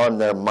upon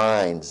their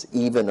minds,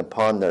 even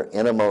upon their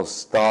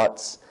innermost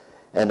thoughts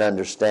and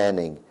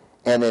understanding,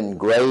 and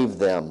engrave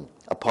them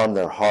upon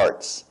their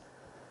hearts.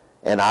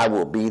 And I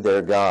will be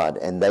their God,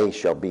 and they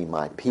shall be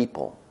my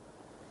people."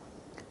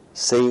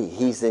 See,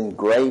 he's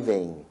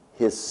engraving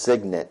his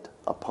signet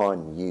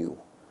upon you,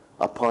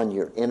 upon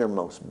your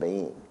innermost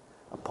being,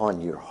 upon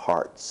your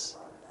hearts.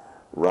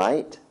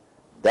 Right?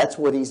 That's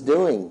what he's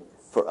doing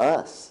for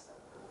us.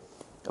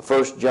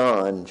 1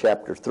 John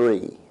chapter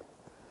 3.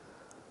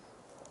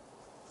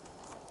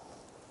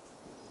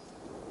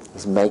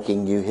 He's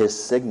making you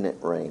his signet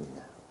ring.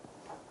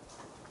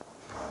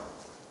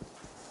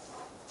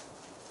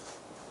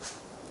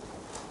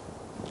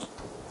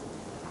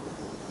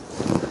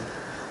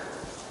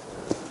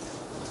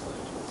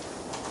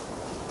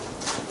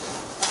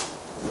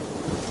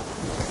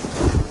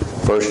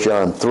 1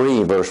 John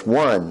 3, verse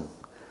 1.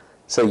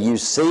 So you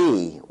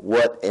see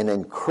what an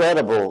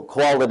incredible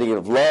quality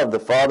of love the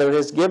Father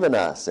has given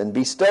us and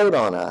bestowed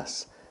on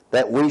us,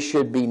 that we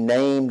should be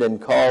named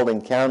and called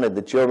and counted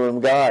the children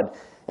of God.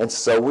 And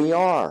so we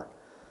are.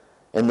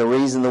 And the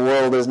reason the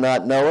world does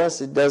not know us,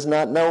 it does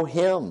not know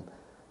Him.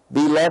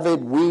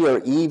 Beloved, we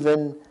are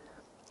even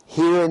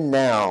here and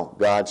now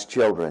God's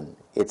children.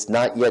 It's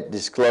not yet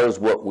disclosed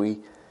what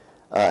we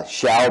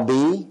shall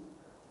be,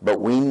 but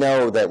we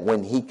know that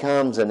when He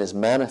comes and is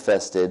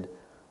manifested,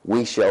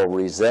 we shall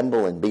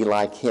resemble and be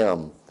like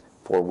Him,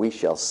 for we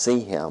shall see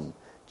Him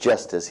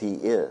just as He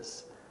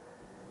is.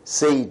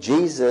 See,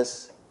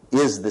 Jesus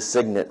is the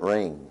signet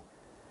ring,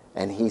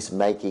 and He's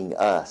making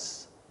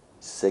us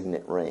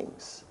signet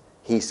rings.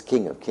 He's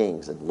King of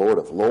Kings and Lord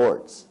of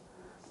Lords.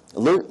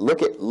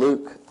 Look at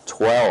Luke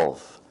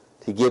 12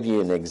 to give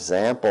you an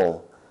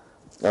example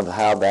of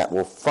how that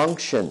will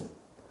function.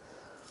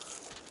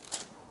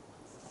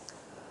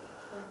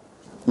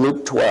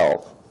 Luke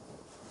 12.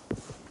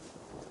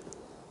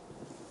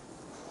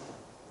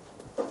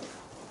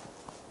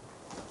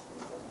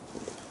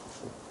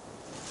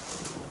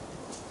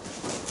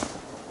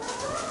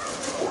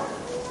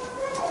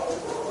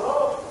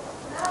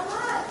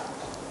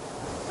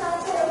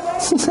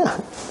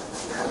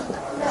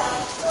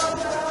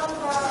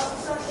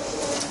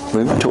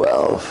 Luke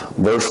 12,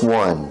 verse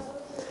 1.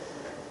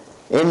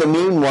 In the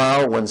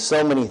meanwhile, when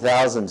so many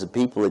thousands of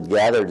people had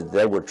gathered that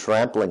they were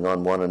trampling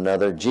on one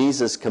another,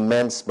 Jesus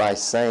commenced by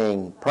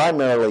saying,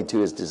 primarily to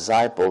His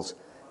disciples,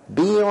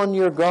 "Be on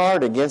your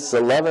guard against the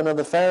leaven of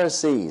the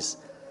Pharisees,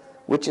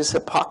 which is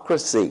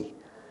hypocrisy.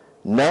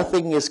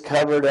 Nothing is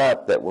covered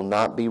up that will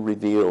not be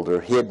revealed,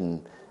 or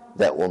hidden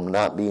that will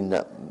not be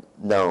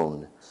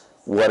known.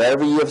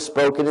 Whatever you have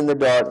spoken in the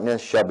darkness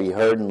shall be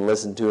heard and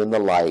listened to in the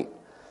light.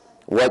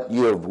 What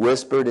you have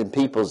whispered in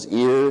people's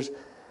ears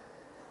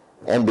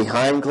and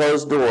behind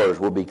closed doors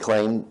will be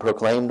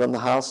proclaimed on the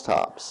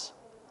housetops.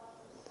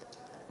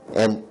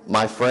 And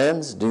my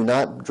friends, do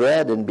not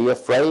dread and be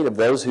afraid of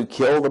those who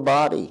kill the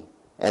body,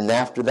 and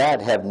after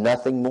that have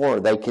nothing more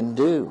they can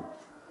do."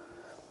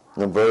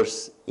 In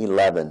verse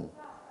 11,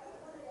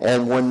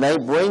 "And when they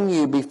bring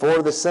you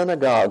before the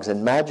synagogues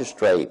and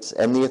magistrates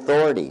and the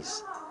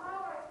authorities,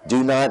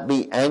 do not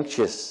be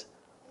anxious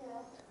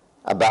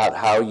about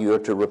how you are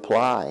to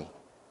reply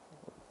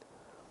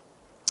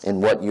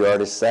and what you are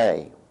to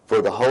say.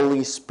 For the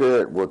Holy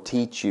Spirit will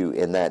teach you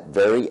in that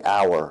very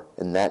hour,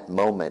 in that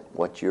moment,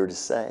 what you're to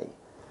say.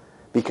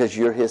 Because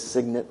you're His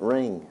signet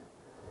ring.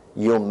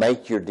 You'll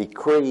make your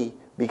decree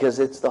because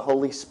it's the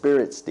Holy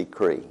Spirit's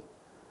decree.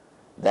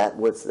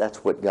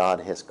 That's what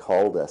God has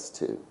called us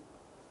to.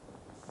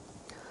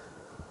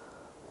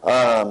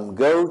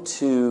 Go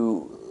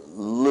to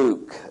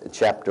Luke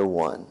chapter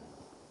 1.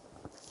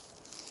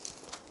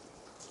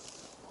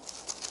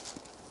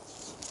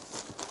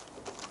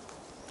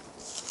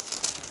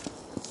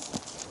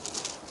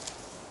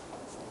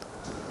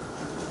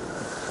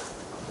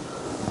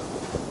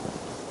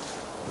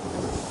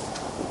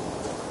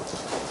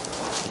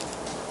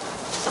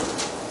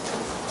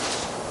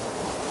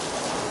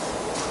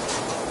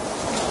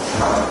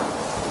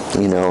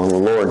 You know, the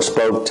Lord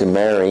spoke to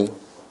Mary,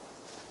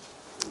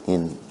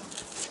 and the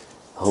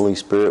Holy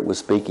Spirit was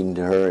speaking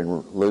to her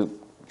in Luke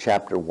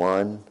chapter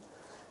 1.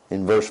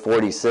 In verse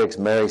 46,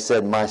 Mary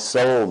said, "My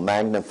soul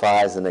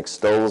magnifies and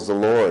extols the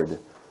Lord.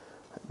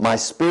 My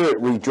spirit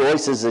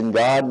rejoices in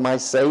God my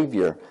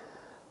Savior,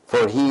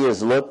 for He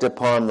has looked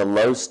upon the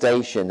low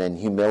station and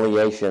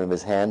humiliation of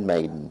His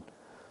handmaiden.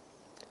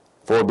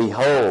 For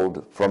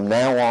behold, from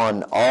now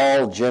on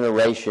all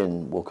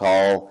generation will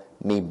call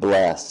me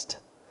blessed.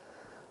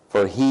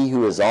 For He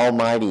who is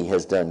almighty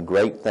has done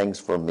great things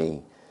for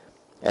me,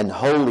 and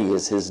holy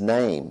is His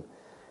name.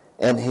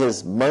 And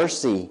His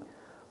mercy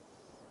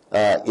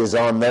is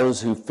on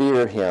those who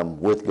fear Him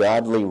with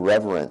godly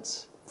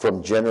reverence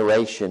from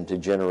generation to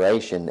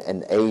generation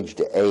and age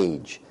to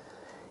age.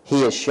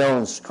 He has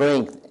shown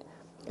strength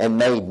and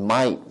made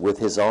might with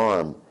His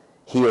arm.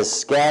 He has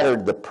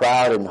scattered the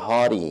proud and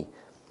haughty,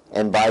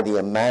 and by the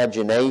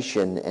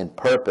imagination and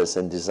purpose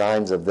and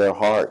designs of their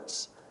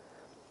hearts.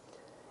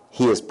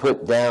 He has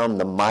put down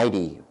the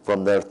mighty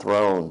from their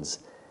thrones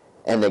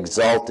and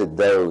exalted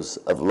those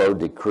of low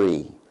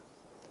decree.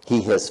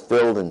 He has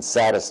filled and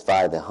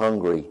satisfied the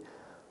hungry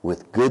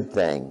with good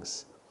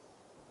things,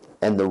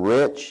 and the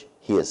rich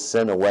He has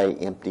sent away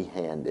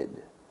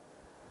empty-handed."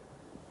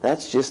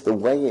 That's just the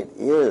way it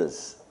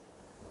is.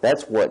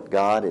 That's what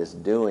God is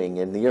doing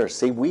in the earth.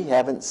 See, we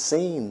haven't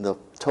seen the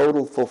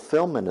total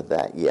fulfillment of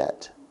that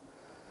yet.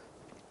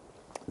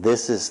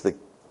 This is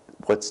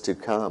what's to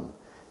come.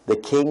 The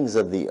kings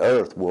of the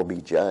earth will be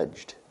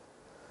judged.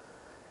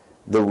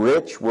 The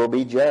rich will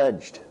be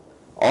judged.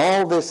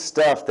 All this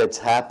stuff that's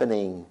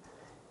happening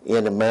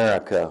in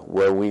America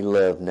where we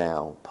live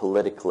now,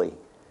 politically,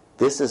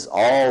 this is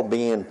all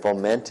being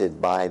fomented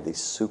by the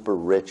super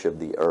rich of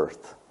the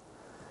earth.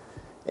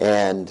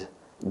 And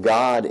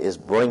God is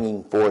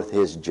bringing forth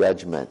His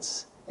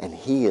judgments, and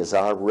He is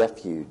our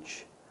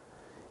refuge.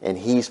 And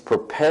He's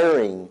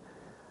preparing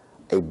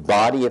a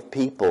body of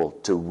people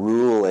to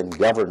rule and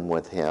govern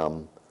with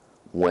him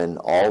when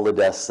all the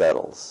dust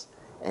settles.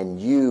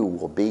 And you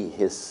will be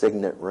his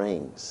signet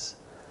rings.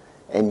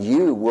 And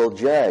you will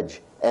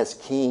judge as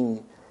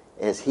king,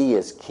 as he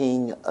is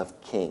King of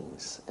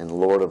kings and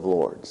Lord of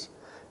lords.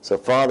 So,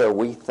 Father,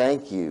 we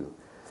thank you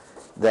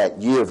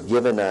that you have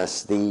given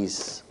us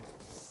these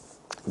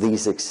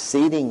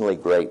exceedingly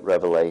great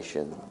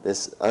revelation,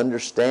 this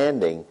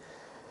understanding.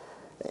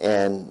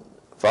 And,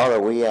 Father,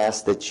 we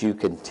ask that you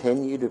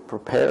continue to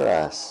prepare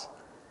us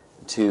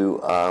to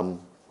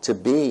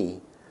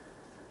be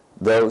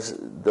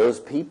those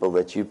people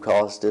that you've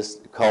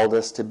called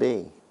us to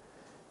be.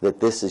 That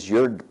this is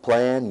your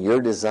plan, your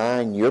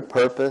design, your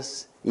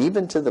purpose,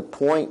 even to the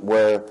point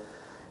where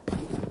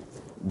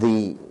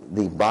the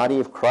body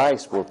of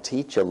Christ will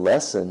teach a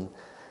lesson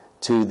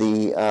to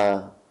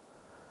the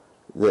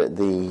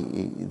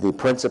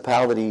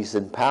principalities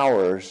and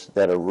powers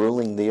that are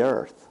ruling the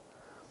earth.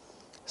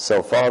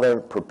 So,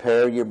 Father,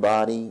 prepare your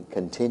body,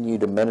 continue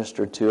to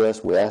minister to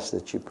us. We ask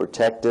that you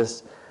protect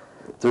us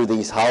through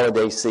these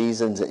holiday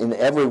seasons in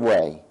every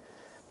way,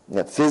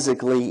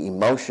 physically,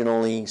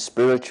 emotionally,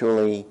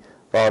 spiritually.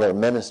 Father,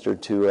 minister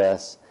to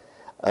us.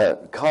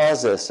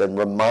 Cause us and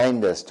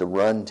remind us to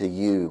run to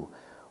you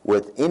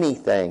with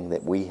anything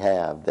that we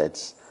have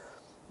that's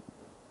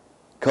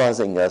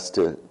causing us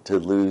to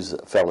lose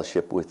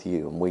fellowship with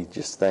you. And we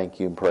just thank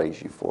you and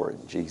praise you for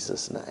it in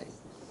Jesus' name.